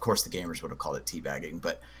 of course, the gamers would have called it teabagging,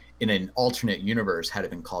 but in an alternate universe, had it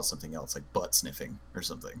been called something else, like butt sniffing or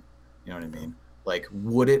something, you know what I mean? Like,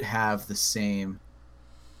 would it have the same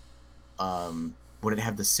derision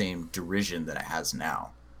that it has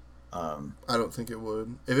now? I don't think it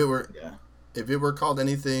would. If it were called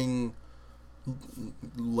anything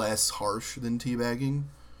less harsh than teabagging,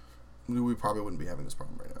 we probably wouldn't be having this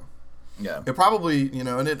problem right now. Yeah. It probably, you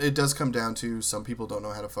know, and it does come down to some people don't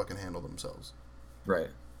know how to fucking handle themselves. Right.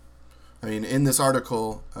 I mean, in this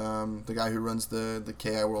article, the guy who runs the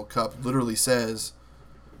KI World Cup literally says,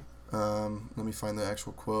 let me find the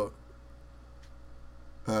actual quote.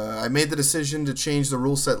 I made the decision to change the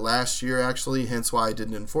rule set last year, actually, hence why I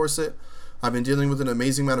didn't enforce it. I've been dealing with an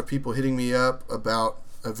amazing amount of people hitting me up about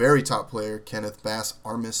a very top player, Kenneth Bass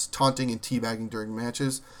Armis, taunting and teabagging during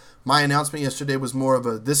matches. My announcement yesterday was more of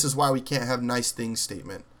a "this is why we can't have nice things"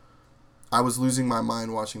 statement. I was losing my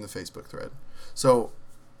mind watching the Facebook thread. So,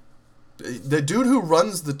 the dude who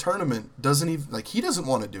runs the tournament doesn't even, like, he doesn't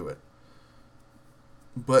want to do it.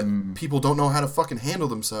 But people don't know how to fucking handle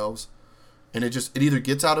themselves. And it either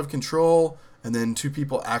gets out of control, and then two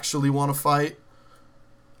people actually want to fight.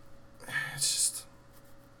 It's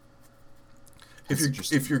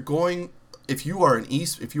just, if you are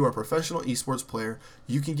a professional esports player,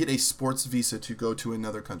 you can get a sports visa to go to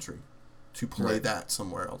another country, to play that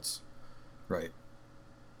somewhere else. Right.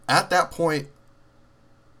 At that point,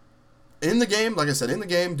 in the game, like I said,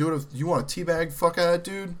 do it. If you want to teabag fuck out of that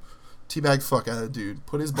dude, teabag fuck out of that dude.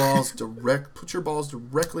 Put your balls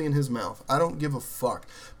directly in his mouth. I don't give a fuck.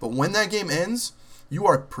 But when that game ends, you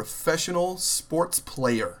are a professional sports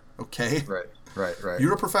player, okay? Right.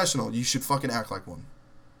 You're a professional. You should fucking act like one.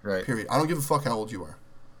 Right. Period. I don't give a fuck how old you are.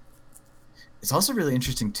 It's also really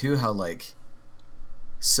interesting too how, like,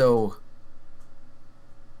 so,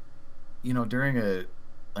 you know, during an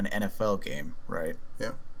NFL game, right?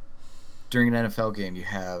 Yeah. During an NFL game, you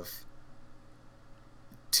have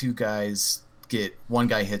two guys one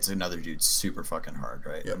guy hits another dude super fucking hard,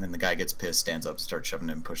 right? Yep. And then the guy gets pissed, stands up, starts shoving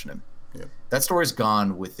him, pushing him. Yep. That story's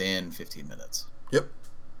gone within 15 minutes. Yep.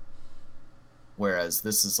 Whereas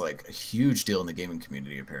this is like a huge deal in the gaming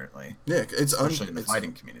community, apparently. Yeah, especially in the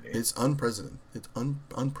fighting community. It's unprecedented. It's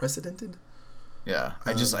unprecedented. Yeah,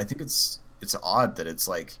 I think it's odd that it's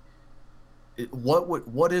like,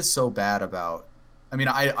 what is so bad about? I mean,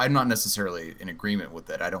 I'm not necessarily in agreement with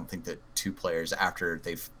it. I don't think that two players, after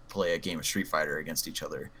they play a game of Street Fighter against each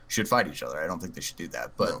other, should fight each other. I don't think they should do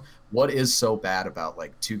that. But No. What is so bad about,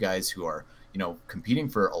 like, two guys who are, you know, competing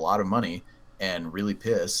for a lot of money and really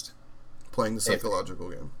pissed, playing the psychological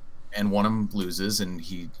game, and one of them loses, and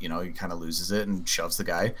he kind of loses it and shoves the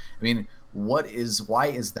guy. I mean, why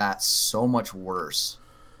is that so much worse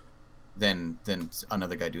than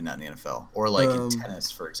another guy doing that in the NFL, or like in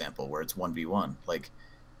tennis, for example, where it's 1v1? Like,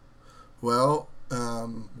 well,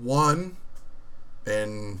 one,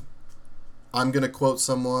 and I'm gonna quote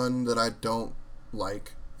someone that I don't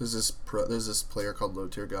like. There's this player called Low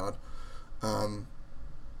Tier God.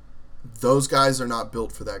 Those guys are not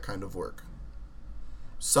built for that kind of work.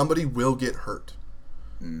 Somebody will get hurt.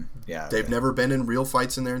 Yeah, They've never been in real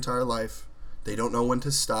fights in their entire life. They don't know when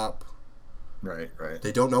to stop. Right.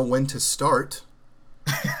 They don't know when to start.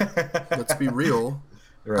 Let's be real.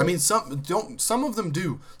 Right. I mean, some of them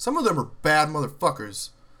do. Some of them are bad motherfuckers.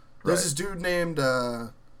 There's this dude named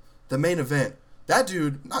the Main Event. That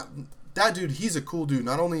dude, he's a cool dude.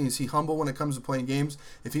 Not only is he humble when it comes to playing games,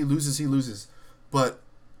 if he loses, he loses. But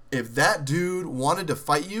if that dude wanted to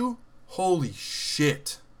fight you, holy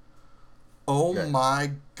shit. Oh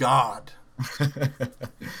my God.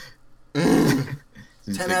 10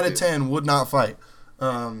 out of 10 would not fight.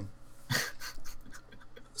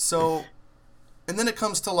 So, and then it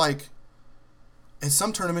comes to, like, in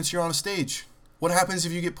some tournaments you're on a stage. What happens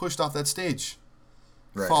if you get pushed off that stage?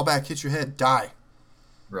 Right. Fall back, hit your head, die.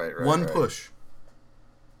 Right. One push.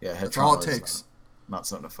 Yeah, that's all it takes. Not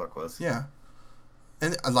something to fuck with. Yeah.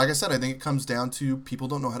 And like I said, I think it comes down to people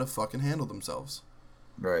don't know how to fucking handle themselves.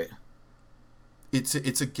 Right. It's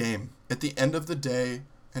a game. At the end of the day,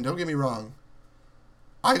 And don't get me wrong,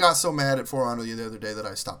 I got so mad at For Honor the other day that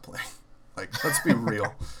I stopped playing. Like, let's be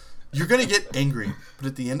real. You're going to get angry, but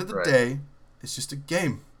at the end of the day, it's just a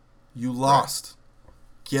game. You lost.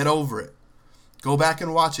 Get over it. Go back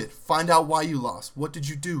and watch it. Find out why you lost. What did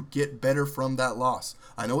you do? Get better from that loss.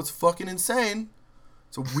 I know it's fucking insane.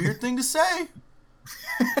 It's a weird thing to say.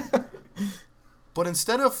 But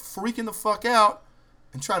instead of freaking the fuck out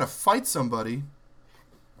and trying to fight somebody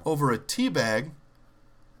over a teabag,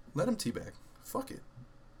 let him teabag. Fuck it.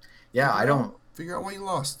 Yeah, I don't... Figure out why you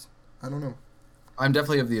lost. I don't know. I'm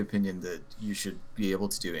definitely of the opinion that you should be able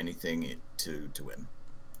to do anything to win.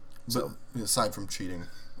 So, but aside from cheating.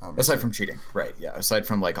 Obviously. Aside from cheating, right, yeah. Aside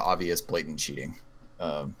from, like, obvious, blatant cheating.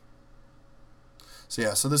 So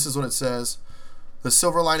this is what it says. The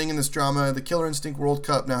silver lining in this drama, the Killer Instinct World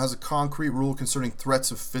Cup now has a concrete rule concerning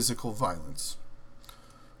threats of physical violence.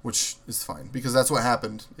 Which is fine, because that's what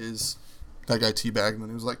happened, is that guy teabagged, and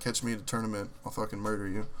he was like, catch me at a tournament, I'll fucking murder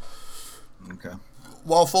you. Okay.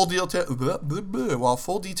 While full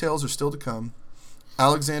details are still to come,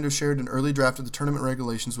 Alexander shared an early draft of the tournament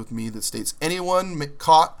regulations with me that states anyone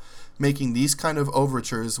caught making these kind of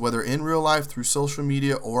overtures, whether in real life, through social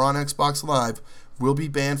media, or on Xbox Live, will be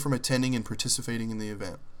banned from attending and participating in the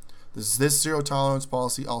event. This zero tolerance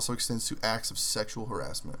policy also extends to acts of sexual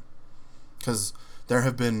harassment. Because there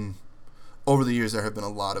have been, over the years, there have been a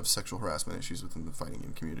lot of sexual harassment issues within the fighting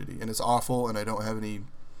game community. And it's awful, and I don't have any...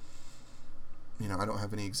 I don't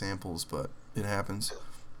have any examples, but it happens.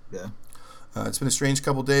 Yeah. It's been a strange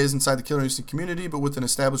couple days inside the Killer Instinct community, but with an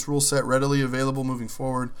established rule set readily available moving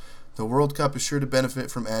forward, the World Cup is sure to benefit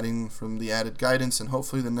from the added guidance, and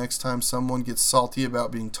hopefully the next time someone gets salty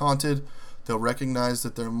about being taunted, they'll recognize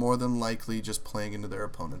that they're more than likely just playing into their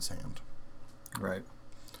opponent's hand. Right.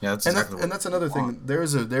 Yeah, that's and that's another thing. There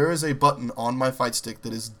is a button on my fight stick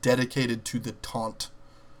that is dedicated to the taunt.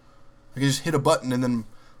 I can just hit a button and then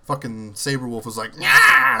fucking Saberwolf was like,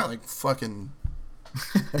 nah! Like, fucking...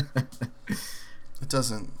 It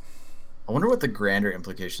doesn't... I wonder what the grander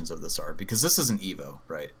implications of this are, because this isn't EVO,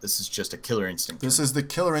 right? This is just a Killer Instinct. This is the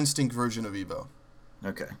Killer Instinct version of EVO.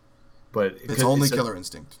 Okay. But... It's only Killer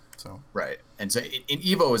Instinct, so... Right. And so in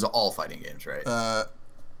EVO is all fighting games, right?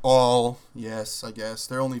 All, yes, I guess.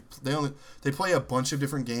 They play a bunch of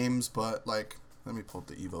different games, but, like... Let me pull up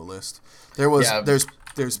the EVO list.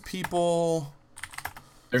 There's people...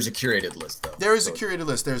 There's a curated list, though. There is a curated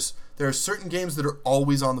list. There are certain games that are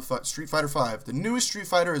always on the Street Fighter V. The newest Street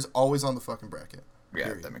Fighter is always on the fucking bracket. Yeah,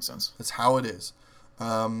 period. That makes sense. That's how it is.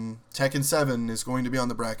 Tekken 7 is going to be on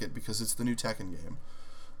the bracket because it's the new Tekken game.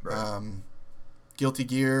 Right. Guilty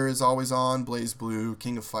Gear is always on. Blaze Blue,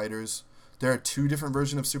 King of Fighters. There are 2 different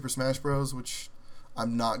versions of Super Smash Bros., which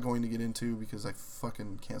I'm not going to get into because I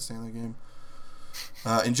fucking can't stand that game.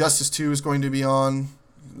 Injustice 2 is going to be on.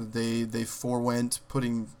 They forewent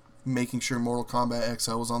making sure Mortal Kombat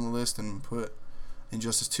XL was on the list and put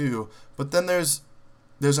Injustice 2. But then there's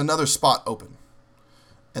another spot open.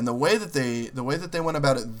 And the way that they went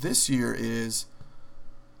about it this year is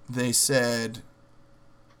they said,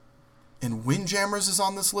 and Windjammers is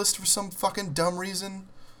on this list for some fucking dumb reason.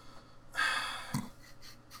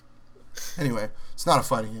 Anyway, it's not a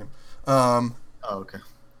fighting game. Oh, okay.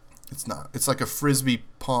 It's not. It's like a frisbee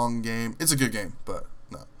pong game. It's a good game, but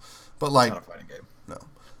no. But like, not a fighting game.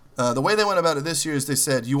 No. The way they went about it this year is they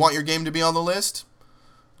said, you want your game to be on the list?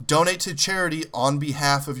 Donate to charity on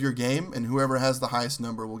behalf of your game, and whoever has the highest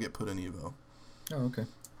number will get put in EVO. Oh, okay.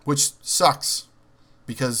 Which sucks,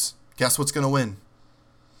 because guess what's going to win?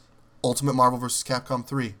 Ultimate Marvel vs. Capcom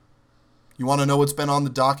 3. You want to know what's been on the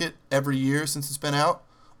docket every year since it's been out?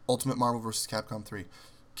 Ultimate Marvel vs. Capcom 3.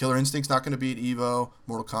 Killer Instinct's not going to be at EVO.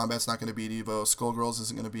 Mortal Kombat's not going to be at EVO. Skullgirls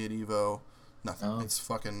isn't going to be at EVO. Nothing. Oh. It's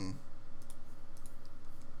fucking...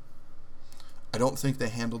 I don't think they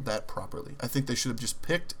handled that properly. I think they should have just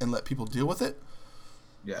picked and let people deal with it.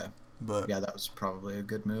 Yeah. But yeah, that was probably a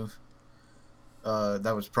good move.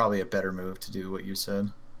 That was probably a better move to do what you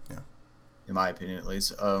said. Yeah. In my opinion, at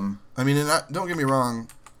least. I mean, don't get me wrong.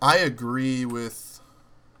 I agree with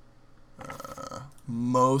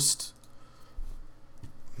most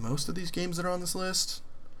of these games that are on this list.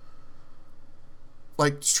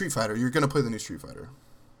 Like Street Fighter, you're going to play the new Street Fighter.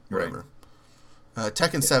 Whatever. Right.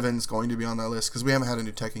 Tekken 7 is going to be on that list because we haven't had a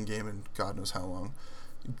new Tekken game in God knows how long.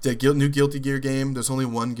 The new Guilty Gear game, there's only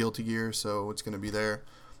one Guilty Gear, so it's going to be there.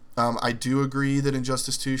 I do agree that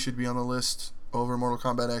Injustice 2 should be on the list over Mortal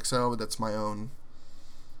Kombat XL, but that's my own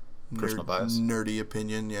personal bias. Nerdy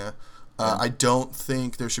opinion, yeah. I don't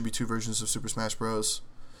think there should be 2 versions of Super Smash Bros.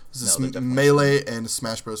 This is Melee and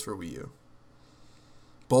Smash Bros. For Wii U.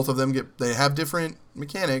 Both of them they have different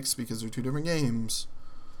mechanics because they're 2 different games.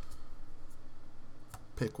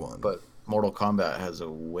 Pick one. But Mortal Kombat has a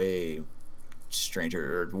way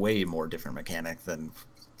stranger or way more different mechanic than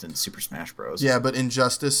Super Smash Bros. Yeah, but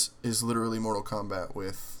Injustice is literally Mortal Kombat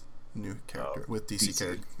with new character, with DC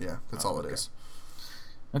character. Yeah, that's all it is.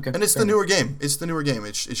 Okay. And it's the newer game. It's the newer game.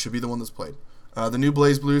 It should be the one that's played. The new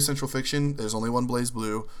Blaze Blue Central Fiction, there's only one Blaze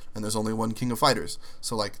Blue, and there's only one King of Fighters.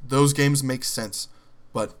 So, like, those games make sense.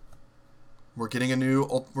 But we're getting a new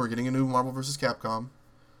Marvel vs. Capcom.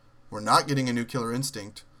 We're not getting a new Killer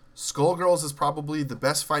Instinct. Skullgirls is probably the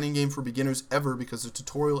best fighting game for beginners ever because the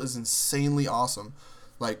tutorial is insanely awesome.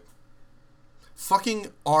 Like, fucking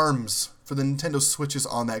ARMS for the Nintendo Switch is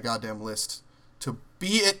on that goddamn list. To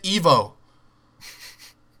be at EVO.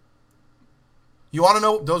 You want to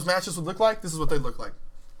know what those matches would look like? This is what they'd look like.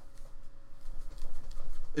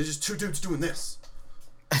 It's just two dudes doing this.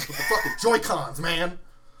 With the fucking Joy-Cons, man.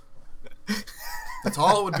 That's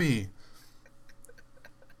all it would be.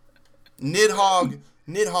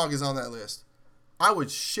 Nidhogg is on that list. I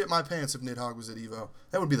would shit my pants if Nidhogg was at EVO.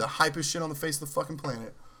 That would be the hypest shit on the face of the fucking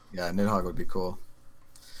planet. Yeah, Nidhogg would be cool.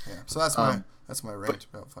 Yeah, so that's my rant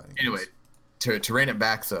about fighting. Anyway, to rein it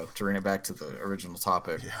back to the original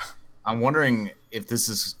topic. Yeah. I'm wondering if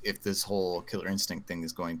this whole Killer Instinct thing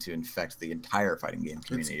is going to infect the entire fighting game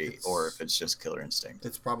community, or if it's just Killer Instinct.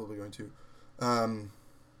 It's probably going to.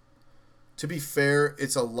 To be fair,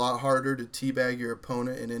 it's a lot harder to teabag your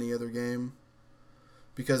opponent in any other game,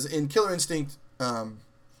 because in Killer Instinct,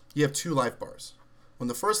 you have 2 life bars. When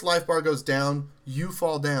the first life bar goes down, you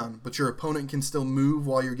fall down, but your opponent can still move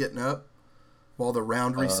while you're getting up, while the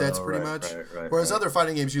round resets pretty much. Whereas other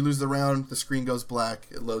fighting games, you lose the round, the screen goes black,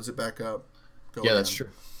 it loads it back up. Yeah, that's true.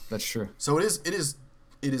 That's true. So it is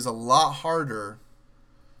a lot harder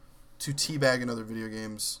to teabag in other video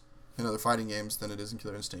games, in other fighting games, than it is in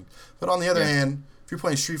Killer Instinct. But on the other hand, if you're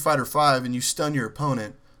playing Street Fighter V and you stun your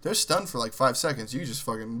opponent, they're stunned for like 5 seconds. You just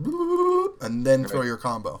fucking and then throw your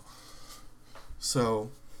combo. So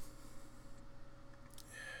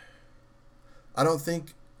I don't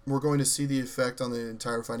think we're going to see the effect on the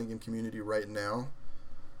entire fighting game community right now,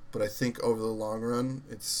 but I think over the long run,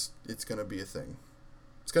 it's going to be a thing.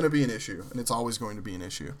 It's going to be an issue, and it's always going to be an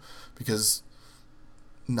issue, because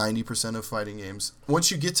 90% of fighting games, once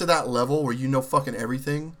you get to that level where you know fucking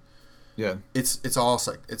everything, it's all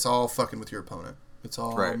fucking with your opponent. It's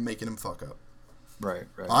all making him fuck up. Right.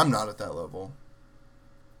 I'm not at that level.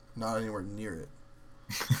 Not anywhere near it.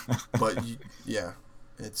 But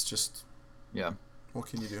it's just what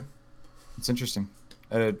can you do? It's interesting.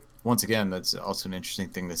 Once again, that's also an interesting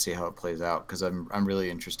thing to see how it plays out, because I'm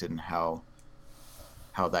really interested in how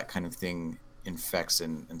that kind of thing infects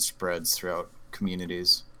and spreads throughout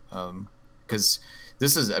communities. Because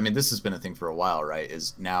this has been a thing for a while, right?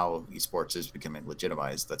 Is now esports is becoming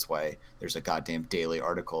legitimized. That's why there's a goddamn daily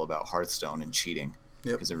article about Hearthstone and cheating.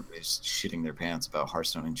 Yep. Because everybody's shitting their pants about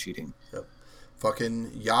Hearthstone and cheating. Yep. Fucking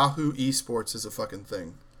Yahoo Esports is a fucking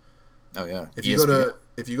thing. Oh yeah. If you go to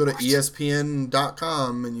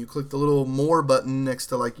ESPN.com and you click the little more button next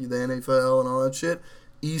to like the NFL and all that shit,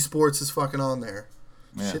 esports is fucking on there.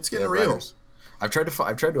 Yeah, shit's getting real. Writers. I've tried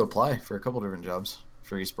to apply for a couple different jobs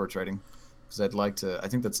for esports writing, because I'd like to. I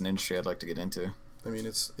think that's an industry I'd like to get into. I mean,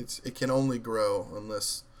 it can only grow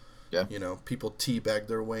unless people teabag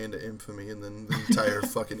their way into infamy, and then the entire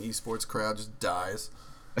fucking esports crowd just dies.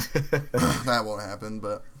 That won't happen,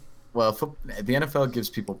 but the NFL gives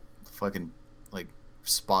people fucking like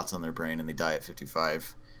spots on their brain, and they die at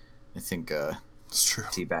 55. I think it's true.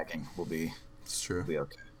 Teabagging will be. It's true. Will be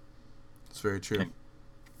okay. It's very true. Okay.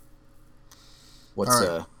 What's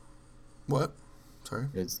What? Sorry.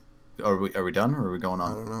 Are we done, or are we going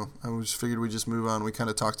on? I don't know. I just figured we'd just move on. We kind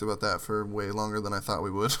of talked about that for way longer than I thought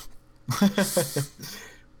we would.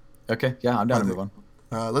 Okay. Yeah, I'm down to move on.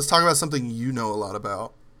 Let's talk about something you know a lot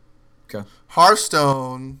about. Okay.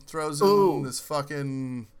 Hearthstone throws in this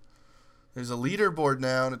fucking. There's a leaderboard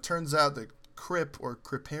now, and it turns out that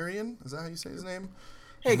Kriparian, is that how you say his name?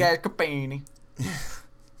 Hey guys, Kriparian.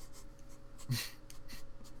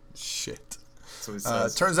 Shit. So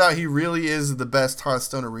it turns out he really is the best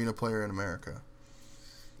Hearthstone arena player in America.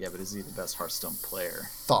 Yeah, but is he the best Hearthstone player?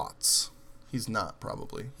 Thoughts? He's not,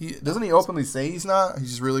 probably. Doesn't he openly say he's not? He's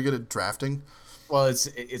just really good at drafting. Well,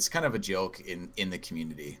 it's kind of a joke in the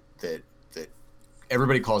community that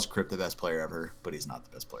everybody calls Krip the best player ever, but he's not the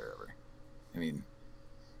best player ever. I mean,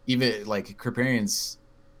 even like Kriparian's,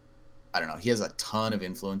 I don't know, he has a ton of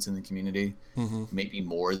influence in the community, maybe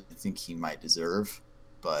more than I think he might deserve,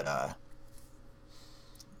 but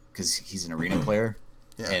because he's an arena player.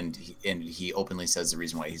 Yeah. And he openly says the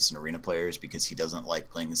reason why he's an arena player is because he doesn't like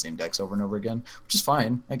playing the same decks over and over again, which is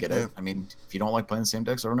fine. I get it. I mean, if you don't like playing the same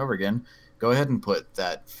decks over and over again, go ahead and put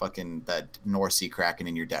that North Sea Kraken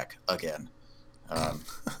in your deck again.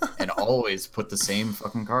 And always put the same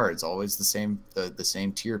fucking cards, always the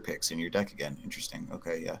same tier picks in your deck again. Interesting.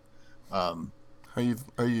 Okay, yeah. Are you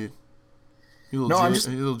a little No, are you a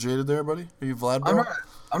little jaded there, buddy? Are you Vlad, bro?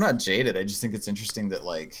 I'm not jaded. I just think it's interesting that,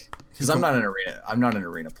 like, because I'm not an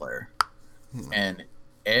arena player, and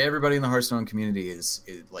everybody in the Hearthstone community is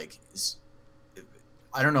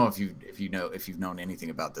I don't know if you've known anything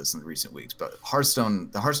about this in the recent weeks, but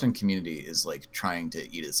the Hearthstone community is like trying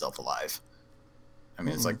to eat itself alive. I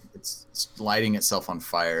mean, it's like it's lighting itself on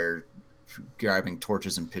fire, grabbing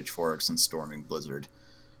torches and pitchforks and storming Blizzard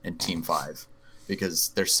and Team 5 because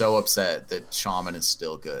they're so upset that Shaman is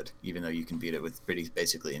still good, even though you can beat it with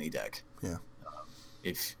basically any deck. Yeah.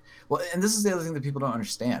 And this is the other thing that people don't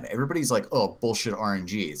understand. Everybody's like, "Oh, bullshit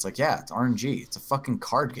RNG." It's like, yeah, it's RNG. It's a fucking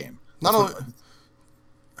card game. Not only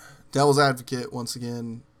devil's advocate once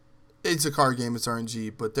again. It's a card game. It's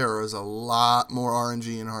RNG, but there is a lot more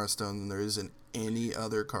RNG in Hearthstone than there is in any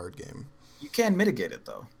other card game. You can mitigate it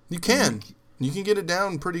though. You can get it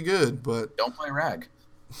down pretty good, but don't play Rag.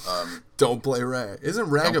 Don't play Rag. Isn't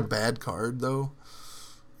Rag a bad card though?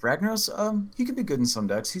 Ragnaros, he could be good in some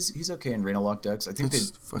decks. He's okay in Arena Lock decks. I think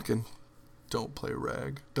fucking don't play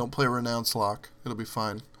Rag. Don't play Renounce Lock. It'll be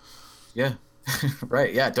fine. Yeah.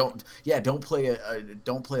 Right. Yeah. Don't play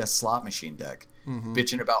a slot machine deck.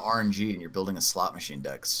 Bitching about RNG and you're building a slot machine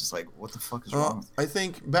deck. It's just like, what the fuck is wrong with you? I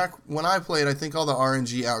think back when I played, I think all the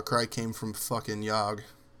RNG outcry came from fucking Yogg.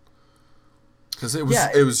 Because it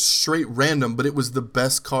was straight random, but it was the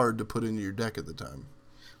best card to put into your deck at the time.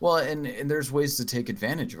 Well, and there's ways to take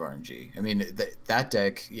advantage of RNG. I mean, that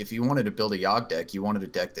deck, if you wanted to build a Yogg deck, you wanted a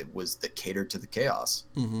deck that catered to the chaos.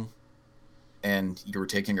 Mm-hmm. And you were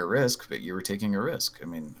taking a risk, but you were taking a risk. I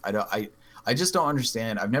mean, I just don't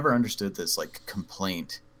understand. I've never understood this like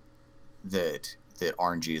complaint that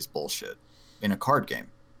RNG is bullshit in a card game,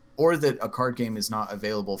 or that a card game is not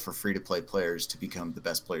available for free to play players to become the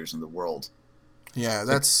best players in the world. Yeah,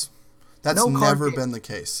 that's never been the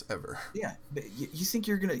case ever. Yeah, but you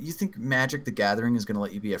think Magic the Gathering is gonna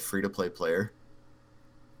let you be a free to play player?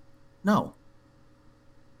 No.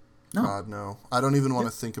 No. God, no. I don't even want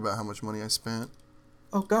to think about how much money I spent.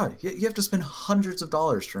 Oh, God. You have to spend hundreds of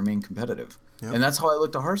dollars to remain competitive. Yep. And that's how I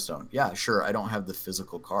looked at Hearthstone. Yeah, sure, I don't have the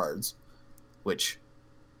physical cards, which,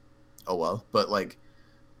 oh well. But, like,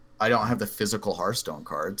 I don't have the physical Hearthstone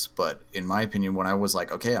cards. But in my opinion, when I was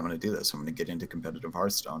like, okay, I'm going to do this, I'm going to get into competitive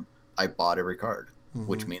Hearthstone, I bought every card,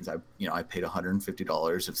 which means I paid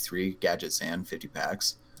 $150 of 3 gadgets and 50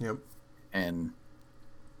 packs. Yep. And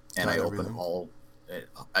I opened them all.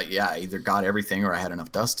 I either got everything or I had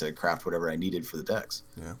enough dust to craft whatever I needed for the decks.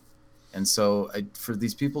 Yeah. And so for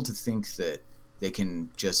these people to think that they can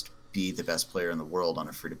just be the best player in the world on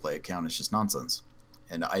a free-to-play account is just nonsense.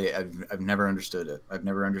 And I've never understood it. I've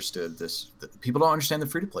never understood this. People don't understand the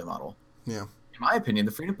free-to-play model. Yeah. In my opinion,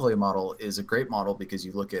 the free-to-play model is a great model because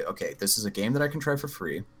you look at, okay, this is a game that I can try for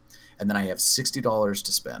free, and then I have $60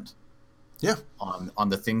 to spend. Yeah. On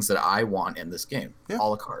the things that I want in this game, a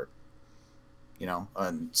la carte. You know,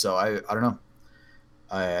 and so I don't know.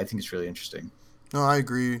 I think it's really interesting. No, I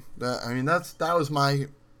agree. That was my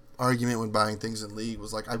argument when buying things in League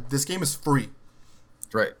was like, this game is free.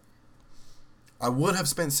 Right. I would have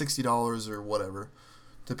spent $60 or whatever,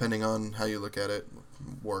 depending on how you look at it,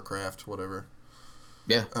 Warcraft, whatever.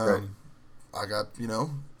 Yeah. Right. I got,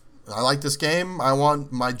 I like this game. I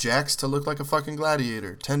want my Jax to look like a fucking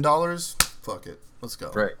gladiator. $10? Fuck it. Let's go.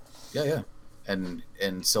 Right. Yeah. And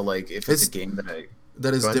so, like, if it's a game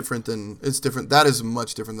that is different than it's different. That is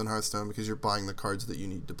much different than Hearthstone because you're buying the cards that you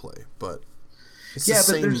need to play. But it's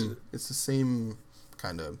the same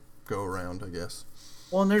kind of go around, I guess.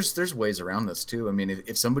 Well, and there's ways around this too. I mean,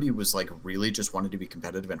 if somebody was like really just wanted to be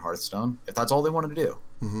competitive in Hearthstone, if that's all they wanted to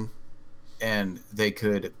do, and they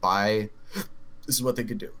could buy, this is what they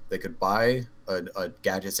could do. They could buy a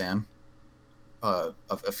gadget Zan, a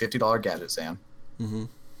 $50 gadget Zan.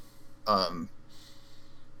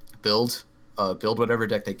 Build whatever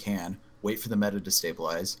deck they can, wait for the meta to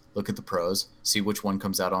stabilize, look at the pros, see which one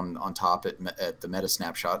comes out on top at the meta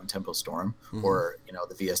snapshot in Tempo Storm, or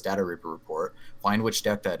the VS Data Reaper report, find which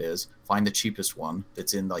deck that is, find the cheapest one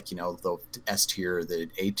that's in the S tier or the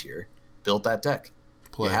A tier, build that deck.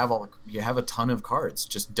 Play. You have a ton of cards.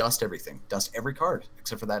 Just dust everything. Dust every card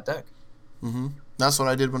except for that deck. That's what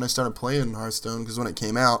I did when I started playing Hearthstone, because when it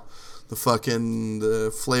came out,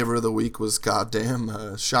 the flavor of the week was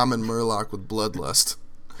goddamn Shaman Murloc with Bloodlust.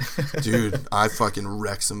 Dude, I fucking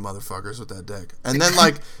wrecked some motherfuckers with that deck. And then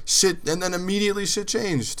like shit, and then immediately shit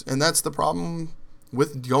changed. And that's the problem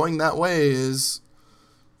with going that way is,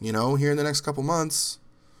 here in the next couple months,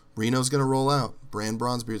 Reno's going to roll out. Brand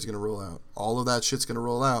Bronzebeard's going to roll out. All of that shit's going to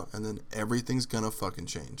roll out, and then everything's going to fucking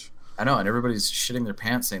change. I know, and everybody's shitting their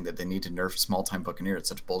pants saying that they need to nerf small-time Buccaneer. It's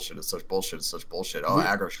such bullshit. It's such bullshit. It's such bullshit. Oh,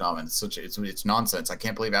 Aggro Shaman. It's nonsense. I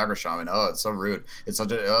can't believe Aggro Shaman. Oh, it's so rude. It's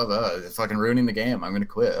such it's fucking ruining the game. I'm going to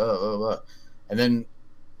quit. And then,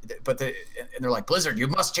 and they're like, Blizzard, you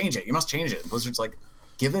must change it. You must change it. And Blizzard's like,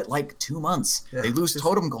 give it like 2 months. Yeah, they lose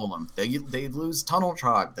Totem Golem. They lose Tunnel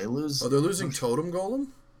Trog. They lose... Oh, they're losing Totem Golem?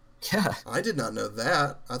 Yeah. I did not know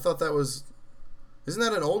that. I thought that was... Isn't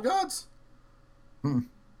that an Old Gods?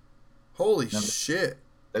 Holy shit.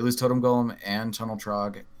 They lose Totem Golem and Tunnel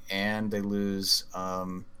Trog, and they lose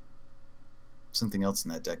something else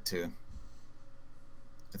in that deck, too.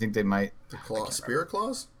 I think they might... Spirit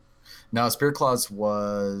Claws? No, Spirit Claws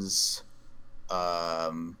was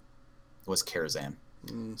Karazhan.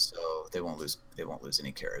 So they won't lose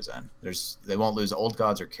any Karazhan. They won't lose Old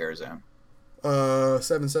Gods or Karazhan.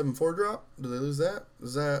 7/7 4-drop. Do they lose that?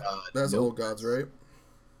 That's nope. Old Gods, right?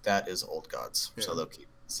 That is Old Gods. Yeah. So they'll keep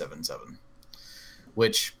 7/7.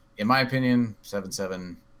 Which, in my opinion,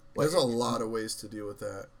 7/7. There's a lot of ways to deal with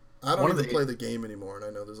that. I don't even play the game anymore, and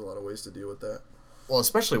I know there's a lot of ways to deal with that. Well,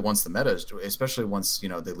 especially once they lose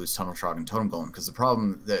Tunnel Trog and Totem Golem, because the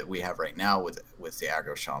problem that we have right now with the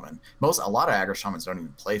Aggro Shaman, a lot of Aggro Shamans don't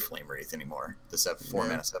even play Flame Wraith anymore. The 4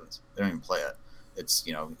 mana 7s, they don't even play it. It's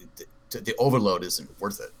the overload isn't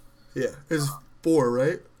worth it. Yeah, it's 4,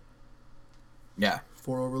 right? Yeah,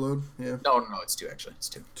 4 overload. Yeah. No, it's 2 actually. It's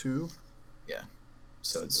 2. 2. Yeah.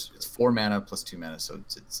 So it's 4 mana plus 2 mana, so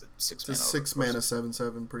it's a 6 mana. It's a 6 mana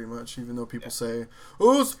 7/7 pretty much. Even though people say,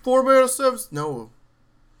 "Oh, it's 4 mana 7." No,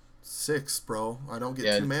 6, bro. I don't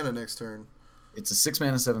get 2 mana next turn. It's a 6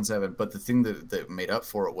 mana 7/7, but the thing that made up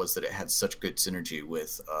for it was that it had such good synergy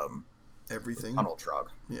with everything. Tunnel Trog.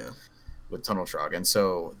 Yeah. With Tunnel Trog, and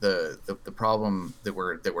so the problem that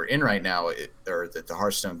we're in right now, or that the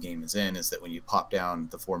Hearthstone game is in, is that when you pop down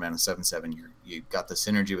the 4 mana 7/7, you got the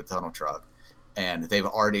synergy with Tunnel Trog, and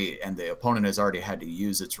the opponent has already had to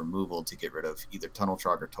use its removal to get rid of either Tunnel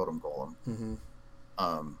Trog or Totem Golem,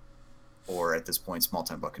 or at this point, Small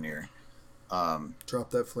Time Buccaneer. Drop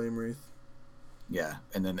that Flame Wraith. Yeah,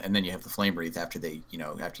 and then you have the Flame Wraith after you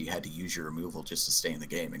had to use your removal just to stay in the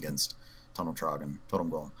game against Tunnel Trog and Totem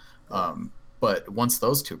Golem. But once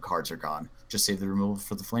those 2 cards are gone, just save the removal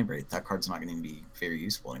for the Flame Wraith. That card's not going to be very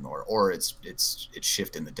useful anymore, or its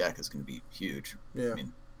shift in the deck is going to be huge. Yeah. I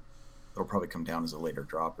mean, it'll probably come down as a later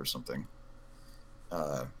drop or something.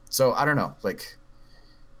 So I don't know. Like,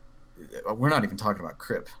 we're not even talking about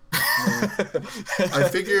Crip. I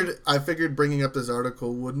figured bringing up this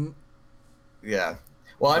article wouldn't. Yeah.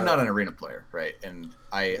 Well, I'm not an arena player, right? And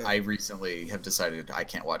I recently have decided I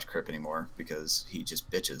can't watch Crip anymore because he just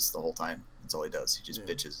bitches the whole time. That's all he does. He just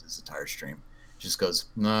bitches his entire stream. Just goes,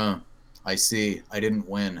 no, I see. I didn't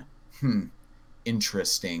win.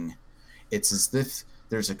 Interesting. It's as if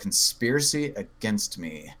there's a conspiracy against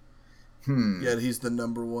me. Yeah, he's the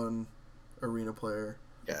number 1 arena player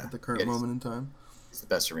at the current moment in time. He's the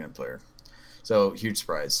best arena player. So, huge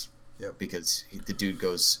surprise. Yep. Because the dude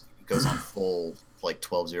goes on full... like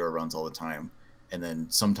 12-0 runs all the time, and then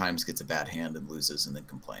sometimes gets a bad hand and loses and then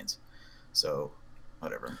complains. So,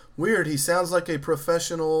 whatever. Weird. He sounds like a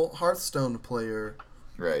professional Hearthstone player.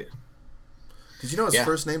 Right. Did you know his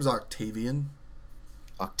first name's Octavian?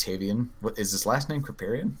 Octavian? What is his last name?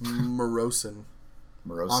 Kriparian? Morosin.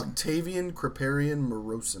 Octavian Kriparian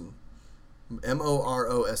Morosin.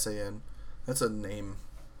 Morosan. That's a name.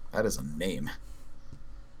 That is a name.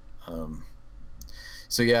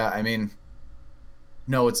 So yeah, I mean,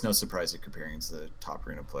 no, it's no surprise that Kriparian's the top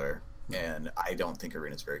arena player, and I don't think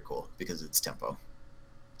arena's very cool because it's tempo.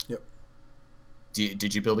 Yep.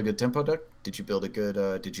 Did you build a good tempo deck? Did you build a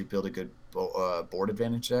good board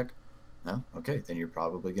advantage deck? No? Okay, then you're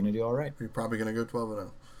probably going to do all right. You're probably going to go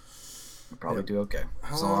 12-0. You'll probably do okay.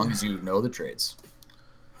 As long as you know the trades.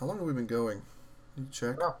 How long have we been going? You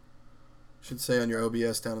check. Oh. Should say on your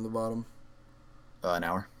OBS down in the bottom. An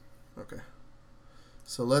hour. Okay.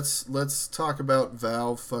 So let's talk about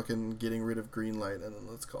Valve fucking getting rid of Greenlight, and then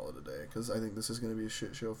let's call it a day, because I think this is going to be a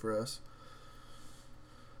shit show for us.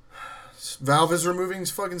 Valve is removing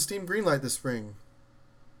fucking Steam Greenlight this spring.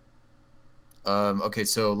 Okay,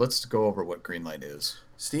 so let's go over what Greenlight is.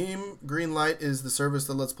 Steam Greenlight is the service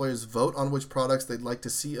that lets players vote on which products they'd like to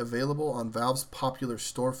see available on Valve's popular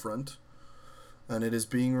storefront. And it is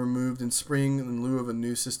being removed in spring in lieu of a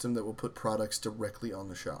new system that will put products directly on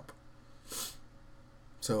the shop.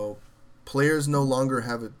 So players no longer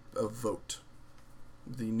have a vote.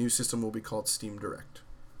 The new system will be called Steam Direct.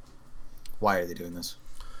 Why are they doing this?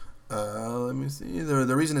 Let me see.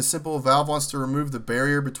 The reason is simple. Valve wants to remove the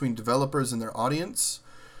barrier between developers and their audience.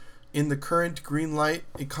 In the current Greenlight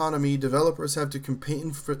economy, developers have to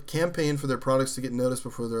campaign for their products to get noticed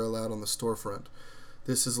before they're allowed on the storefront.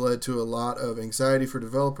 This has led to a lot of anxiety for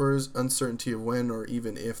developers, uncertainty of when or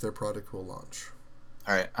even if their product will launch.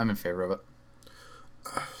 All right, I'm in favor of it.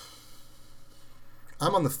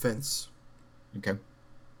 I'm on the fence. Okay.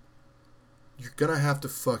 You're going to have to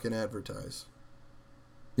fucking advertise.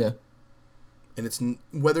 Yeah. And it's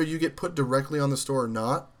whether you get put directly on the store or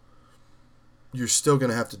not, you're still going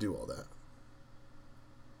to have to do all that.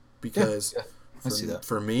 Because I see that.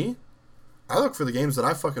 For me, I look for the games that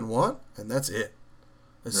I fucking want, and that's it.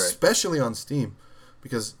 Especially on Steam.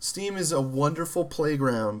 Because Steam is a wonderful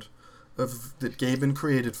playground that Gaben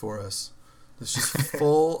created for us. It's just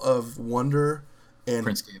full of wonder and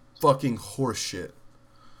fucking horseshit.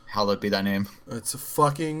 Hallowed be thy name. It's a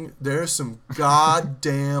fucking... There's some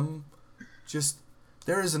goddamn...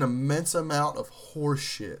 There is an immense amount of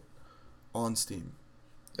horseshit on Steam.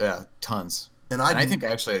 Yeah, tons. And I think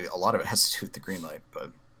actually a lot of it has to do with the Greenlight,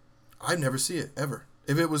 but... I never see it, ever.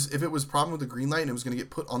 If it was a problem with the Greenlight and it was going to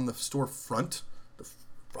get put on the store front...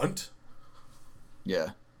 Yeah.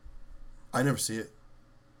 I never see it.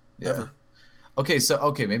 Yeah. Ever.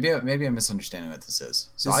 Okay, maybe I'm misunderstanding what this is.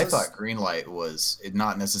 So I thought Greenlight was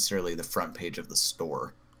not necessarily the front page of the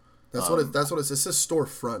store. That's what it says. It says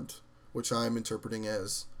storefront, which I'm interpreting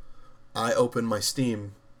as I open my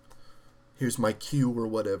Steam, here's my queue or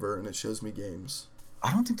whatever, and it shows me games.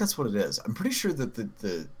 I don't think that's what it is. I'm pretty sure that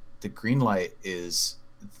the Greenlight is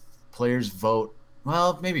players vote.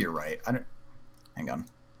 Well, maybe you're right. Hang on.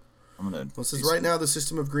 It says right now the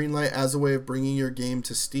system of Greenlight as a way of bringing your game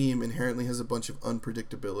to Steam inherently has a bunch of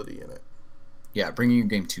unpredictability in it. Yeah, bringing your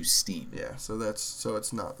game to Steam. Yeah, so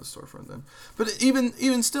it's not the storefront then. But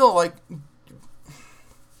even still, like,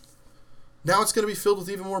 now it's going to be filled with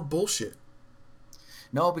even more bullshit.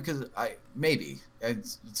 No, because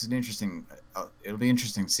it's an interesting. It'll be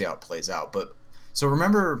interesting to see how it plays out. But so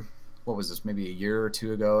remember, what was this? Maybe a year or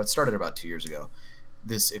two ago. It started about 2 years ago.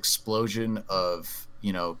 This explosion of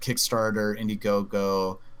Kickstarter,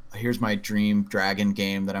 Indiegogo. Here's my dream dragon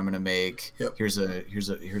game that I'm gonna make. Yep. Here's a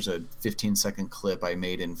 15-second clip I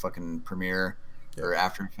made in fucking Premiere or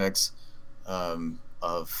After Effects of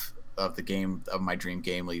the game of my dream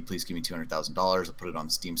game. Will you please give me $200,000? I'll put it on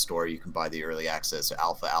the Steam store. You can buy the early access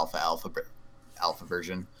alpha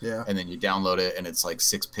version. Yeah. And then you download it, and it's like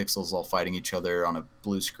 6 pixels all fighting each other on a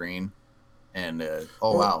blue screen. And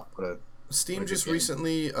wow, Steam just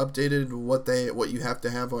recently updated what you have to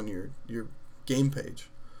have on your game page.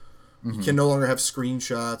 Mm-hmm. You can no longer have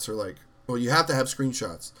screenshots you have to have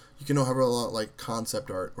screenshots. You can no have a lot like concept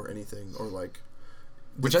art or anything or like.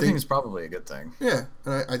 Which I think is probably a good thing. Yeah,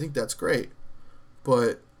 and I think that's great,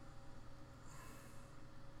 but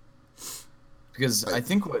because I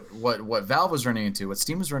think what Valve was running into, what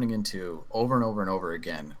Steam was running into over and over and over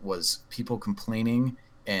again was people complaining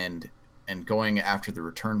and going after the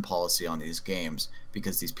return policy on these games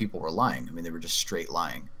because these people were lying. I mean, they were just straight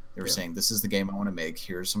lying. They were saying, this is the game I want to make.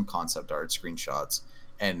 Here's some concept art, screenshots.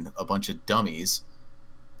 And a bunch of dummies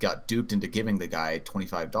got duped into giving the guy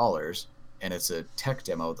 $25, and it's a tech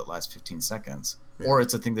demo that lasts 15 seconds. Yeah. Or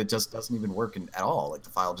it's a thing that just doesn't even work at all. Like, the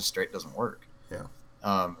file just straight doesn't work. Yeah.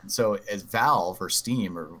 So as Valve or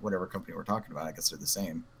Steam or whatever company we're talking about, I guess they're the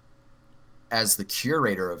same, as the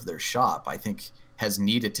curator of their shop, I think has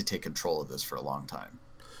needed to take control of this for a long time.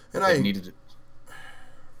 And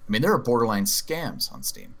there are borderline scams on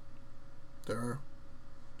Steam. There are.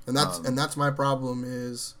 And that's my problem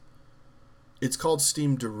is it's called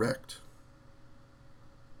Steam Direct.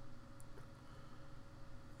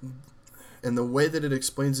 And the way that it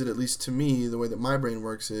explains it, at least to me, the way that my brain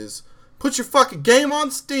works is put your fucking game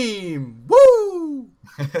on Steam. Woo!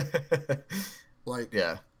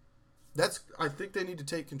 Yeah. I think they need to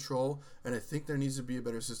take control, and I think there needs to be a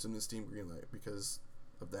better system than Steam Greenlight because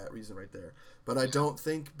of that reason right there. But I don't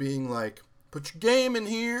think being like, put your game in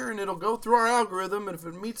here and it'll go through our algorithm, and if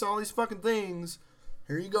it meets all these fucking things,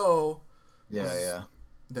 here you go. Yeah.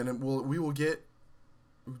 Then we will get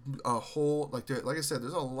a whole like I said,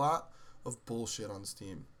 there's a lot of bullshit on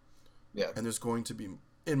Steam. Yeah. And there's going to be,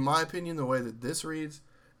 in my opinion, the way that this reads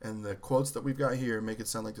and the quotes that we've got here make it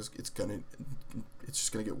sound like it's just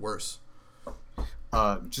gonna get worse.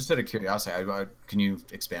 Just out of curiosity, can you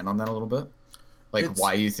expand on that a little bit? Like,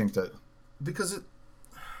 why you think that? Because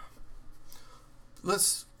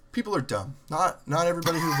people are dumb. Not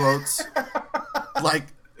everybody who votes. Like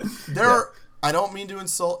I don't mean to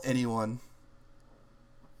insult anyone,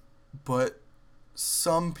 but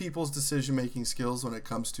some people's decision-making skills when it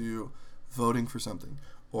comes to voting for something,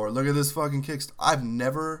 or look at this fucking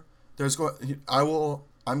Kickstarter.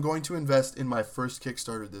 I'm going to invest in my first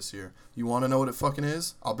Kickstarter this year. You want to know what it fucking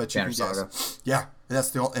is? I'll bet you Banner can Saga. guess. Yeah, and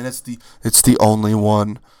it's the only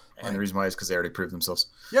one. And the reason why is because they already proved themselves.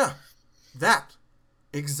 Yeah, that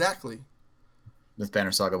exactly. With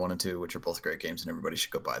Banner Saga 1 and 2, which are both great games, and everybody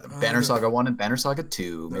should go buy them. Banner Saga 1 and Banner Saga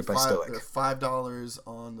 2, made by Stoic. They're $5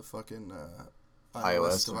 on the fucking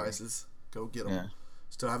iOS devices. Go get them. Yeah.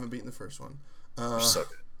 Still haven't beaten the first one. So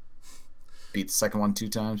good. Beat the second one 2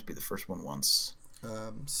 times, beat the first one once.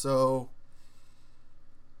 So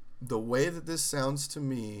the way that this sounds to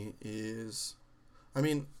me is,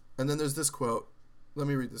 and then there's this quote. Let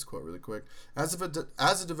me read this quote really quick. As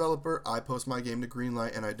a developer, I post my game to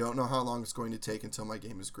Greenlight, and I don't know how long it's going to take until my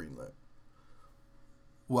game is greenlit.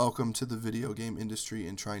 Welcome to the video game industry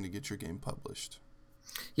and trying to get your game published.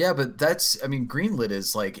 Yeah, but Greenlit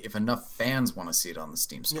is like if enough fans want to see it on the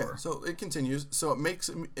Steam store. Yeah, so it continues. So it makes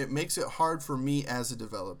it hard for me as a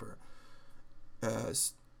developer.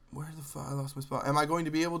 Where the fuck? I lost my spot. Am I going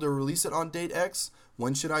to be able to release it on date X?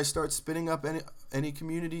 When should I start spinning up any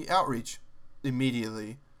community outreach?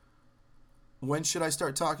 Immediately. When should I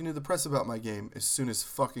start talking to the press about my game? As soon as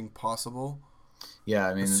fucking possible.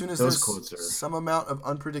 Yeah, as soon as those there's quotes are some amount of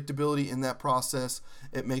unpredictability in that process,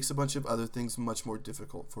 it makes a bunch of other things much more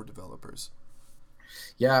difficult for developers.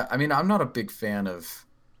 Yeah, I'm not a big fan of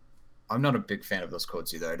those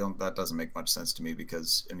quotes either. That doesn't make much sense to me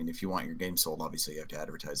because if you want your game sold, obviously you have to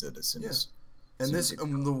advertise it as soon as. And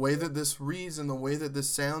the way that this reads and the way that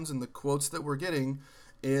this sounds and the quotes that we're getting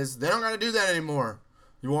is they don't got to do that anymore.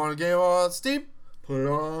 You want a game on Steam? Put it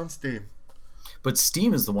on Steam. But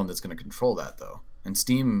Steam is the one that's going to control that, though. And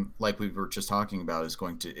Steam, like we were just talking about,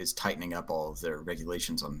 is tightening up all of their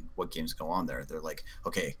regulations on what games go on there. They're like,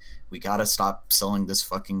 okay, we got to stop selling this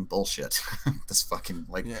fucking bullshit, this fucking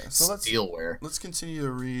steelware. Let's continue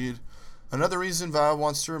to read. Another reason Valve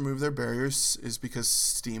wants to remove their barriers is because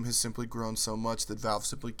Steam has simply grown so much that Valve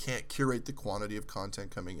simply can't curate the quantity of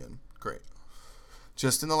content coming in. Great.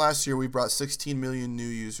 Just in the last year, we brought 16 million new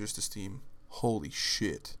users to Steam. Holy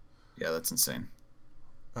shit. Yeah, that's insane.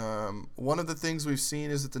 One of the things we've seen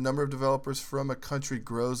is that the number of developers from a country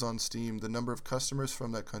grows on Steam. The number of customers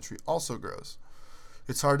from that country also grows.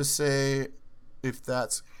 It's hard to say if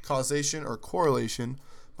that's causation or correlation,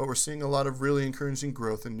 but we're seeing a lot of really encouraging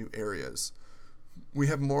growth in new areas. We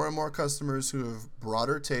have more and more customers who have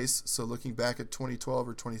broader tastes, so looking back at 2012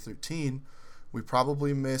 or 2013, we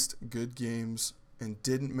probably missed good games and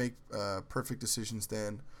didn't make perfect decisions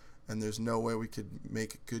then, and there's no way we could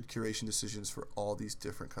make good curation decisions for all these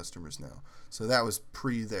different customers now. So that was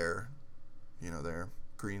their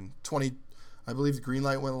Green 20. I believe the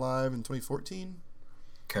Greenlight went live in 2014.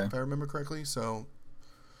 Okay, if I remember correctly. So,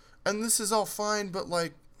 and this is all fine, but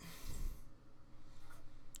like,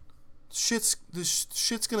 this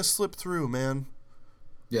shit's gonna slip through, man.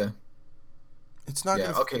 Yeah, it's not.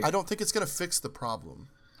 Yeah, okay. I don't think it's gonna fix the problem.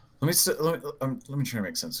 Let me try to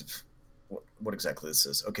make sense of what exactly this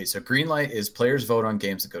is. Okay, so Greenlight is players vote on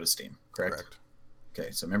games that go to Steam, correct?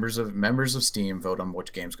 Okay, so members of Steam vote on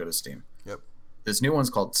which games go to Steam. Yep. This new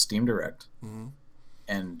one's called Steam Direct,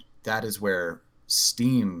 and that is where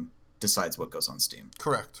Steam decides what goes on Steam.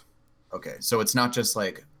 Correct. Okay, so it's not just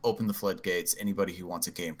like open the floodgates. Anybody who wants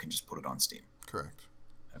a game can just put it on Steam. Correct.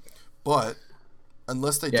 Okay. But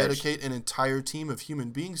unless they dedicate an entire team of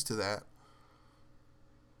human beings to that,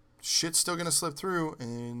 shit's still gonna slip through,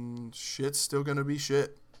 and shit's still gonna be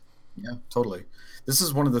shit. Yeah, totally. This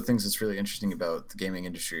is one of the things that's really interesting about the gaming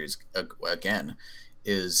industry is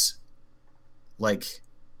like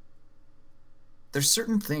there's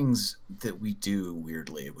certain things that we do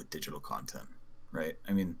weirdly with digital content, right?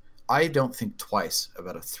 I don't think twice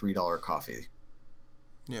about a $3 coffee.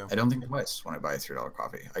 Yeah. I don't think twice when I buy a $3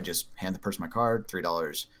 coffee. I just hand the person my card,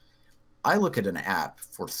 $3. I look at an app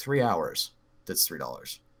for 3 hours that's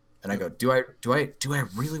 $3. And I go, do I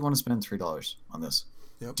really want to spend $3 on this?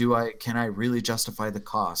 Yep. Can I really justify the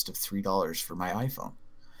cost of $3 for my iPhone?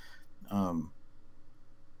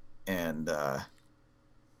 And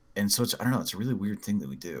so I don't know, it's a really weird thing that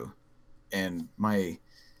we do. And my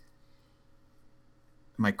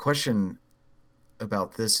question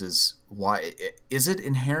about this is, why is it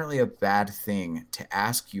inherently a bad thing to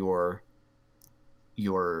ask your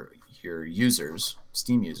users,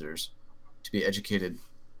 Steam users, to be educated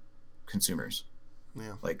consumers?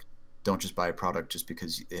 Yeah. Like, don't just buy a product just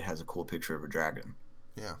because it has a cool picture of a dragon.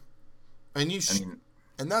 Yeah. And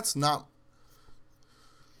and that's not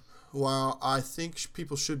Well, I think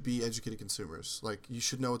people should be educated consumers. Like, you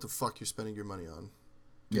should know what the fuck you're spending your money on.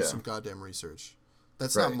 Do some goddamn research.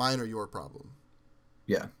 That's not mine or your problem.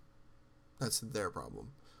 Yeah. That's their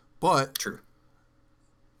problem. But true.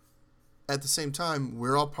 At the same time,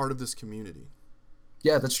 we're all part of this community.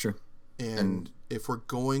 Yeah, that's true. And if we're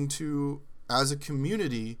going to, as a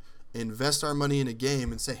community, invest our money in a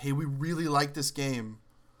game and say, hey, we really like this game,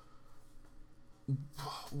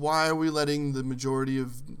 why are we letting the majority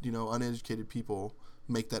of, uneducated people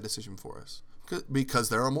make that decision for us? Because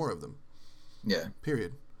there are more of them. Yeah.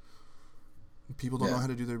 Period. People don't know how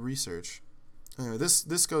to do their research. Anyway,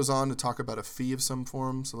 this goes on to talk about a fee of some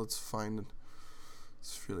form, so let's find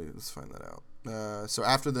that out. So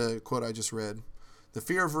after the quote I just read, the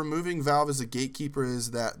fear of removing Valve as a gatekeeper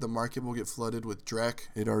is that the market will get flooded with dreck.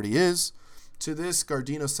 It already is. To this,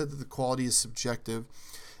 Gardino said that the quality is subjective.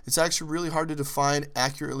 It's actually really hard to define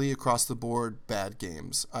accurately across the board bad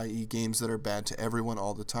games, i.e. games that are bad to everyone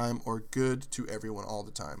all the time or good to everyone all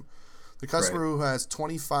the time. The customer who has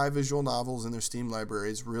 25 visual novels in their Steam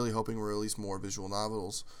library is really hoping we'll release more visual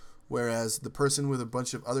novels, whereas the person with a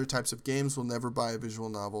bunch of other types of games will never buy a visual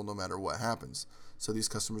novel no matter what happens. So these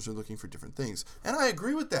customers are looking for different things. And I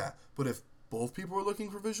agree with that. But if both people are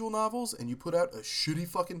looking for visual novels and you put out a shitty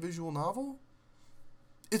fucking visual novel,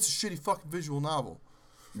 it's a shitty fucking visual novel.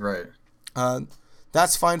 Right.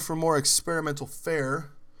 That's fine for more experimental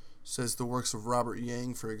fare, says the works of Robert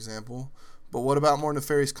Yang, for example. But what about more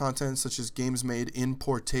nefarious content such as games made in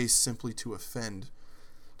poor taste simply to offend?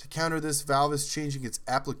 To counter this, Valve is changing its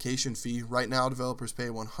application fee. Right now, developers pay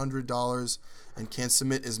 $100 and can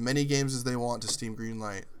submit as many games as they want to Steam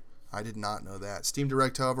Greenlight. I did not know that. Steam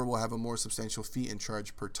Direct, however, will have a more substantial fee and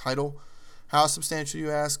charge per title. How substantial, you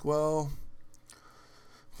ask? Well,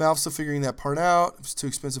 Valve's still figuring that part out. It's too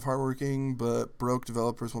expensive hardworking, but broke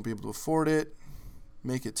developers won't be able to afford it.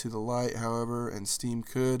 Make it to the light, however, and Steam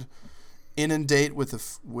could inundate with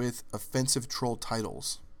offensive troll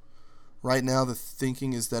titles. Right now, the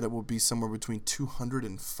thinking is that it will be somewhere between 200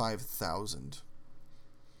 and 5,000.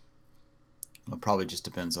 It probably just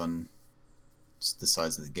depends on the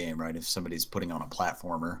size of the game, right? If somebody's putting on a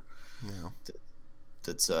platformer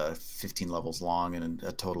that's 15 levels long and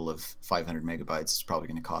a total of 500 megabytes, it's probably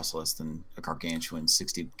going to cost less than a gargantuan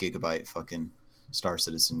 60 gigabyte fucking Star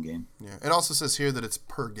Citizen game. Yeah. It also says here that it's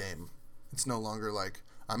per game. It's no longer like,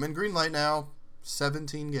 I'm in Greenlight now,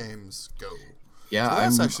 17 games, go. Yeah, so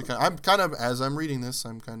that's actually I'm kind of, as I'm reading this,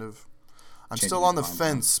 I'm still on the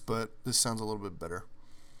fence, but this sounds a little bit better.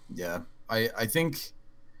 Yeah, I think,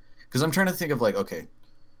 because I'm trying to think of like, okay,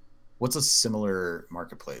 what's a similar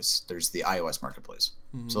marketplace? There's the iOS marketplace.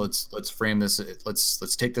 Mm-hmm. So let's frame this.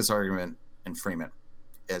 Let's take this argument and frame it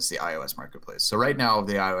as the iOS marketplace. So right now,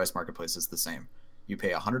 the iOS marketplace is the same. You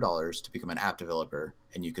pay $100 to become an app developer,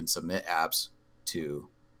 and you can submit apps to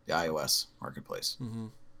the iOS marketplace. Mm-hmm.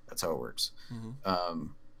 That's how it works. Mm-hmm.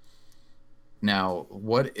 Now,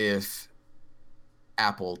 what if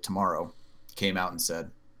Apple tomorrow came out and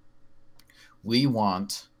said, we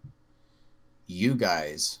want you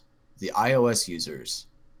guys, the iOS users,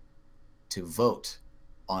 to vote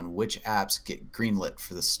on which apps get greenlit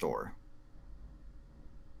for the store?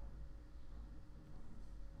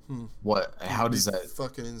 What? How does that?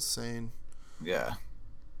 Fucking insane. Yeah.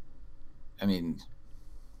 I mean,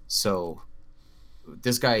 so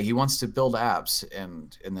this guy, he wants to build apps,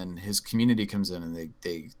 and then his community comes in and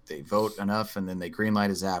they vote enough, and then they greenlight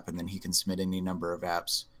his app, and then he can submit any number of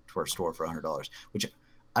apps to our store for $100, which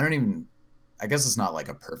I guess it's not like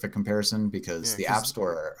a perfect comparison, because the App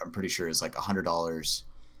Store, I'm pretty sure, is like $100,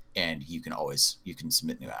 and you can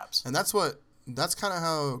submit new apps. And that's kind of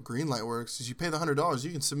how Greenlight works. Is you pay the $100,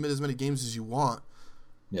 you can submit as many games as you want.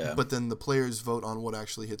 Yeah. But then the players vote on what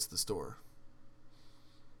actually hits the store.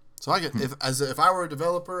 So I get if I were a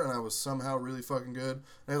developer and I was somehow really fucking good, and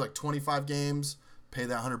I had like 25 games, pay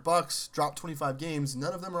that $100, drop 25 games,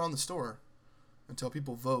 none of them are on the store until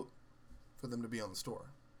people vote for them to be on the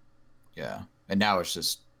store. Yeah. And now it's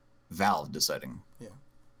just Valve deciding. Yeah.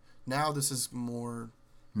 Now this is more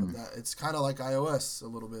of that. It's kind of like iOS a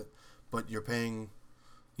little bit, but you're paying,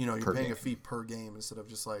 you're paying a fee per game instead of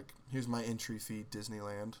just like, here's my entry fee,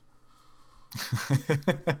 Disneyland.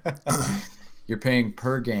 You're paying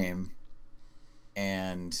per game,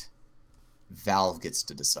 and Valve gets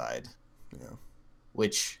to decide. Yeah.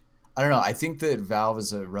 Which, I don't know. I think that Valve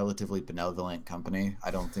is a relatively benevolent company.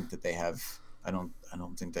 I don't think that they have. I don't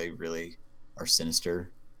think they really are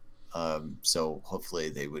sinister. So hopefully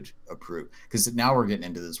they would approve. Because now we're getting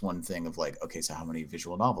into this one thing of like, okay, so how many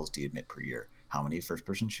visual novels do you admit per year? How many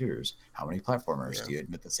first-person shooters? How many platformers? Yeah. Do you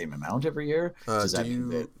admit the same amount every year? Does that mean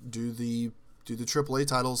that do the do the AAA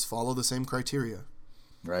titles follow the same criteria?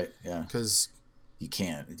 Right. Yeah. Because you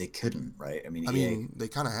can't. They couldn't. Right. I mean, they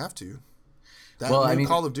kind of have to. That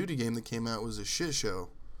Call of Duty game that came out was a shit show.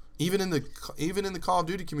 Even in the Call of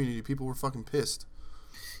Duty community, people were fucking pissed.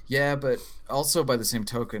 Yeah, but also by the same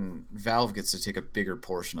token, Valve gets to take a bigger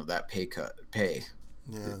portion of that pay.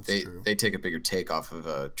 Yeah, that's true. They take a bigger take off of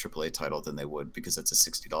a AAA title than they would because it's a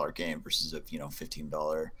 $60 game versus a $15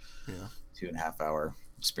 2.5 hour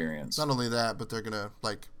experience. Not only that, but they're gonna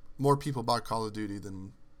more people bought Call of Duty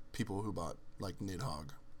than people who bought Nidhogg.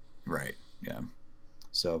 Right. Yeah.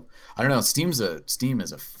 So I don't know. Steam is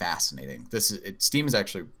a fascinating. Steam is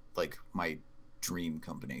actually my dream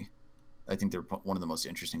company. I think they're one of the most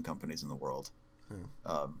interesting companies in the world.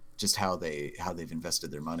 Just how they've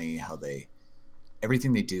invested their money,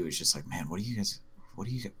 everything they do is just like, man,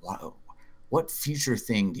 what future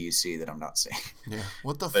thing do you see that I'm not seeing? Yeah.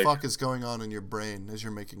 What the fuck is going on in your brain as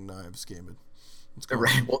you're making knives, Gaiman?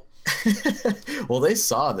 Right. Well, they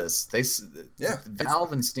saw this.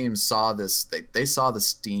 Valve and Steam saw this. They saw the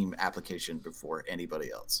Steam application before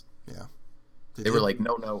anybody else. Yeah. They were like,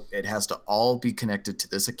 no, it has to all be connected to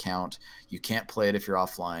this account. You can't play it if you're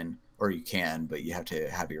offline, or you can, but you have to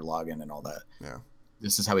have your login and all that. Yeah.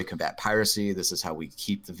 This is how we combat piracy. This is how we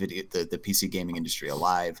keep the PC gaming industry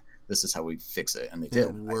alive. This is how we fix it. And they did.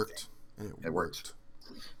 It worked. It worked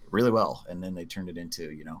really well. And then they turned it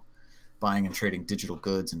into, buying and trading digital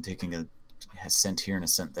goods and taking a cent here and a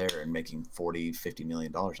cent there and making $40-50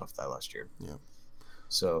 million off that last year. Yeah.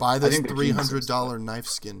 So buy this $300 knife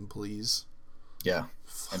skin, please. Yeah.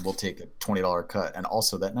 Fuck. And we'll take a $20 cut. And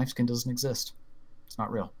also, that knife skin doesn't exist. It's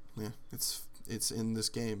not real. Yeah. It's in this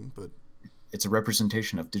game, but it's a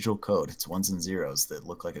representation of digital code. It's ones and zeros that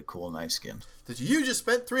look like a cool knife skin. That you just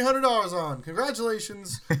spent $300 on.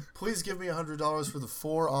 Congratulations. Please give me $100 for the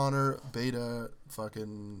For Honor beta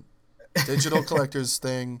fucking digital collectors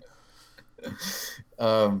thing.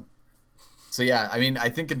 So yeah, I mean, I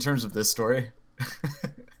think in terms of this story,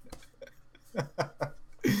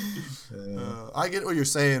 I get what you're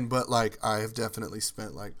saying, but I have definitely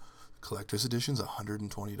spent collector's editions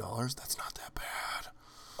 $120. That's not that bad.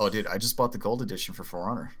 Oh, dude, I just bought the gold edition for For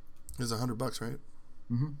Honor. It was $100, right?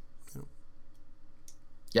 Mm-hmm. Yep.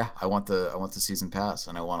 Yeah, I want the season pass,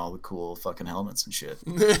 and I want all the cool fucking helmets and shit.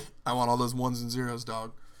 I want all those ones and zeros,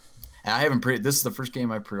 dog. And I haven't this is the first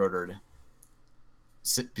game I pre-ordered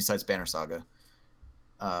besides Banner Saga.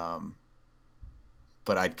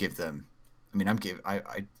 But I'd give them. I mean, I'm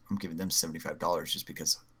giving them $75 just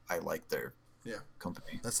because I like their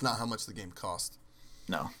company. That's not how much the game cost.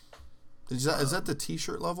 No. Is that the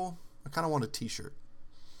T-shirt level? I kind of want a T-shirt.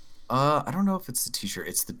 I don't know if it's the T-shirt.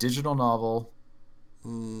 It's the digital novel,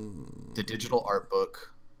 the digital art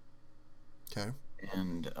book. Okay.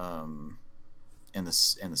 And the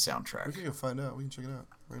soundtrack. We can go find out. We can check it out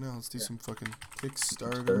right now. Let's do some fucking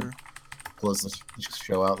Kickstarter. Close the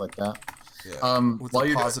show out like that. Yeah. With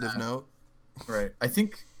a positive note. Right. I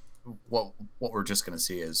think what we're just gonna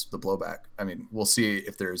see is the blowback. I mean, we'll see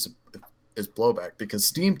if there's is blowback because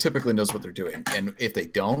Steam typically knows what they're doing, and if they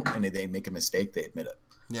don't and they make a mistake, they admit it.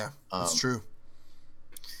 Yeah, that's true.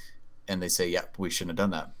 And they say, "Yeah, we shouldn't have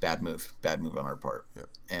done that. Bad move on our part." Yep.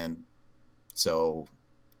 And so,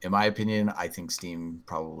 in my opinion, I think Steam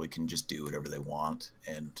probably can just do whatever they want,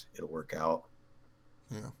 and it'll work out.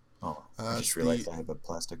 Yeah. Oh, I just realized I have a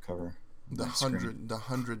plastic cover. The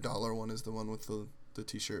 $100 one is the one with the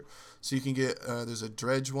T-shirt. So you can get there's a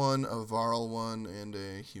Dredge one, a Varl one, and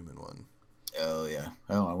a human one. Oh yeah.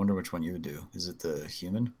 Oh, I wonder which one you would do. Is it the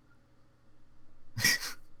human?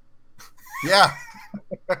 Yeah.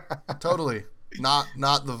 Totally. Not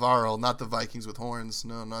the Varl, not the Vikings with horns.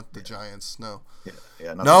 No, not the Giants. No.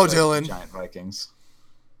 Yeah. No, Dylan. Giant Vikings.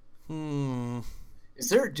 Is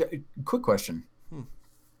there quick question?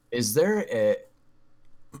 Is there a?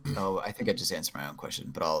 Oh, I think I just answered my own question,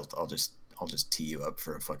 but I'll just tee you up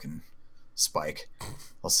for a fucking spike.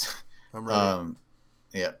 I'm ready.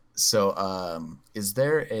 Yeah. So, is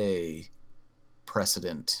there a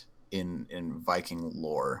precedent in Viking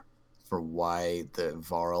lore for why the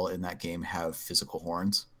Varl in that game have physical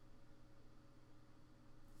horns?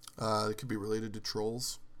 It could be related to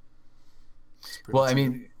trolls. Well, I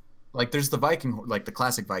mean, there's the Viking, the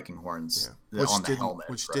classic Viking horns on the helmet,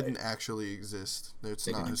 which didn't actually exist. It's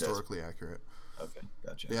not historically accurate. Okay,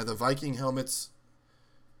 gotcha. Yeah, the Viking helmets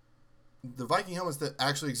that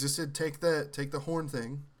actually existed take the horn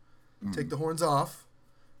thing, take the horns off,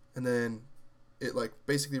 and then it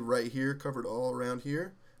basically right here covered all around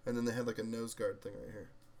here, and then they had a nose guard thing right here.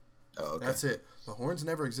 Oh, okay. That's it. The horns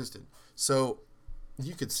never existed. So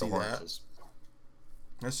you could see that.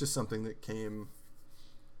 That's just something that came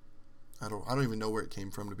I don't even know where it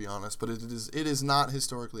came from, to be honest, but it is not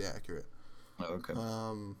historically accurate. Oh, okay.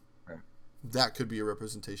 Right. That could be a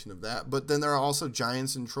representation of that. But then there are also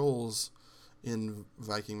giants and trolls in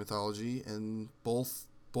Viking mythology, and both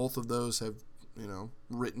of those have,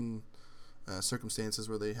 written circumstances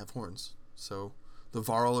where they have horns. So the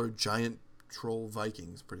Varl are giant troll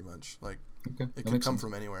Vikings, pretty much. Like, okay. It could come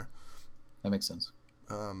from anywhere. That makes sense.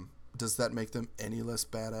 Does that make them any less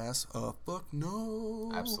badass? Fuck no.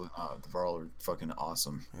 Absolutely not. The Varl are fucking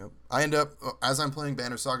awesome. Yep. I end up, as I'm playing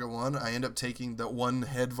Banner Saga 1, I end up taking that one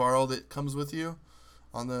head Varl that comes with you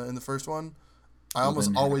in the first one. I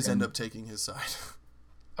almost always end up taking his side.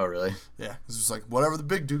 Oh, really? Yeah. It's just like, whatever the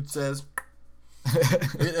big dude says.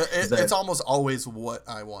 It's almost always what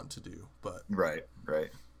I want to do. But Right.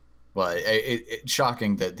 Well, it's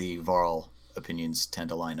shocking that the Varl opinions tend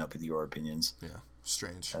to line up with your opinions. Yeah.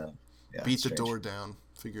 Strange. Beat the door down.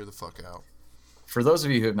 Figure the fuck out. For those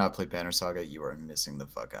of you who have not played Banner Saga, you are missing the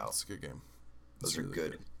fuck out. It's a good game. Those are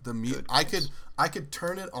good. Good I could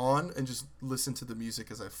turn it on and just listen to the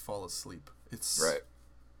music as I fall asleep. It's right.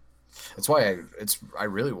 That's why I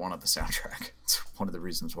really wanted the soundtrack. It's one of the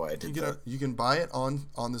reasons why I did that. You can buy it on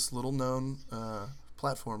this little known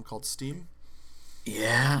platform called Steam.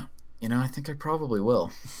 Yeah, I think I probably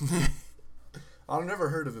will. I've never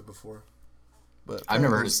heard of it before. But I've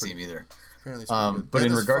never heard of Steam either. Apparently, it's but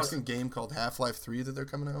in regards to fucking game called Half-Life 3 that they're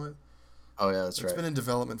coming out with. Oh yeah, that's right. It's been in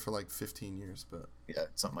development for like 15 years, but yeah,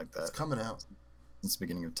 something like that. It's coming out. It's the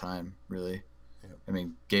beginning of time, really. Yep. I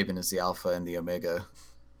mean, Gaben is the alpha and the omega.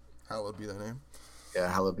 Hallowed be thy name.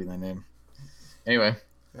 Yeah, hallowed be thy name. Anyway.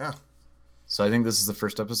 Yeah. So I think this is the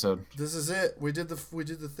first episode. This is it. We did the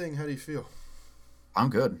thing. How do you feel? I'm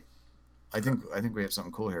good. I think we have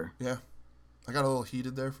something cool here. Yeah. I got a little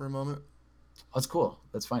heated there for a moment. That's cool.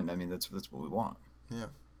 That's fine. I mean, that's what we want. Yeah.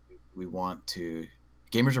 We want to.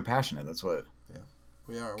 Gamers are passionate. That's what. Yeah.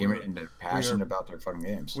 We are. Gamers are passionate about their fucking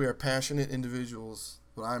games. We are passionate individuals,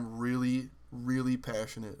 but I'm really, really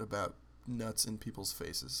passionate about nuts in people's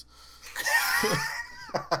faces.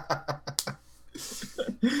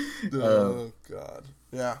 Oh God.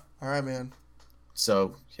 Yeah. All right, man.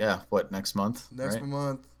 So yeah, what next month? Next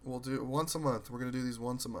month we'll do it once a month. We're gonna do these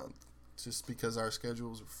once a month, just because our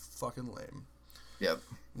schedules are fucking lame. Yep.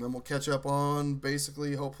 And then we'll catch up on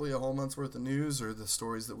basically, hopefully, a whole month's worth of news or the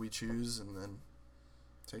stories that we choose, and then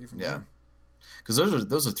take it from there. Because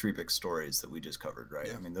those are three big stories that we just covered, right?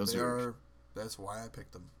 Yeah, I mean, those are. That's why I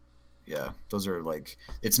picked them. Yeah, those are like.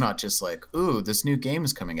 It's not just like, ooh, this new game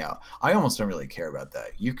is coming out. I almost don't really care about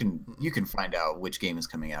that. You can find out which game is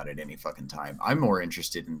coming out at any fucking time. I'm more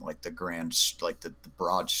interested in like the the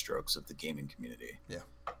broad strokes of the gaming community. Yeah.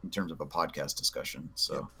 In terms of a podcast discussion,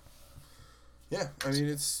 so. Yeah, I mean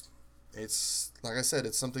it's like I said,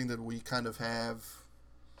 it's something that we kind of have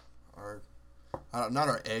not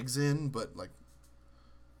our eggs in, but like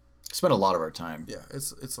spend a lot of our time. Yeah,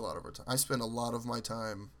 it's a lot of our time. I spend a lot of my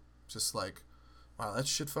time just like, wow, that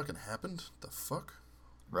shit fucking happened. The fuck?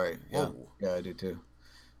 Right. Yeah. Whoa. Yeah, I do too.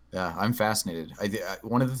 Yeah, I'm fascinated.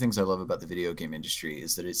 One of the things I love about the video game industry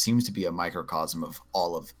is that it seems to be a microcosm of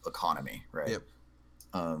all of economy, right? Yep.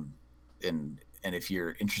 And if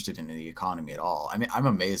you're interested in the economy at all, I mean, I'm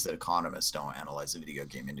amazed that economists don't analyze the video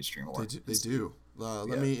game industry more. They do.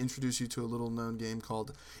 Let me introduce you to a little known game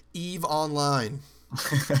called EVE Online.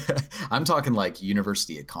 I'm talking like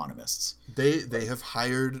university economists. They have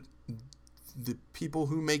hired, the people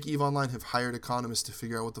who make EVE Online have hired economists to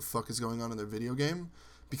figure out what the fuck is going on in their video game,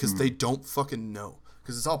 because they don't fucking know,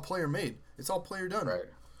 because it's all player made. It's all player done. Right.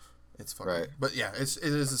 It's fucking. Right. But yeah, it's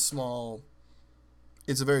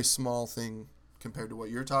a very small thing compared to what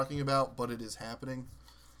you're talking about, but it is happening.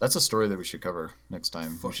 That's a story that we should cover next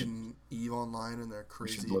time. Fucking EVE Online and their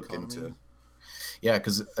crazy economy. Yeah,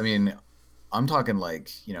 because I mean, I'm talking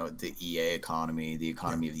like, the EA economy, the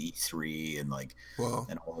economy of E3, and like,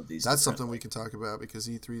 and all of these. That's something we can talk about, because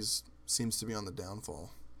E3 seems to be on the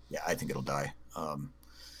downfall. Yeah, I think it'll die.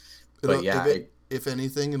 But yeah, if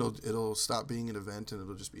anything, it'll stop being an event and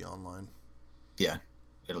it'll just be online. Yeah,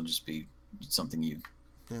 it'll just be something you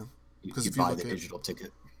buy the digital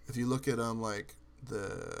ticket. If you look at like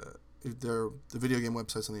the video game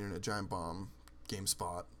websites on the internet, Giant Bomb,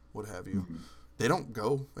 GameSpot, what have you, they don't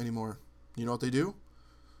go anymore. You know what they do?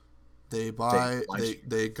 They go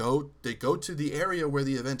to the area where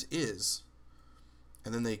the event is,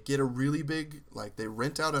 and then they get a really big, like, they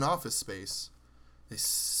rent out an office space, they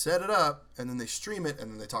set it up, and then they stream it, and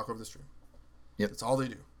then they talk over the stream. Yep. That's all they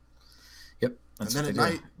do. Yep. And then at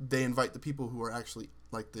night, they invite the people who are actually,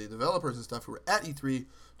 like, the developers and stuff who are at E3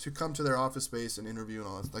 to come to their office space and interview and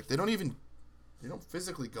all that. Like, they don't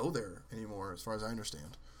physically go there anymore, as far as I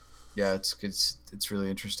understand. Yeah, it's really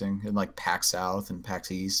interesting. And like PAC South and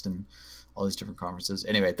PAX East and all these different conferences.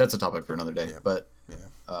 Anyway, that's a topic for another day. Yeah. But Yeah.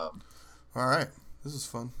 um, All right. This is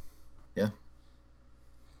fun. yeah.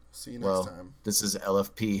 See you next Well, time. this is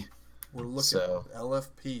LFP. We're looking So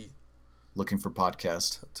LFP. looking for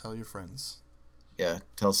podcast. Tell your friends. Yeah,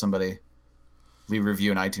 tell somebody. Leave a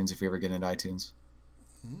review in iTunes if you ever get into iTunes.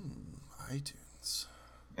 iTunes.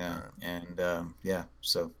 Yeah, All right. and yeah.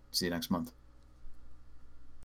 So see you next month.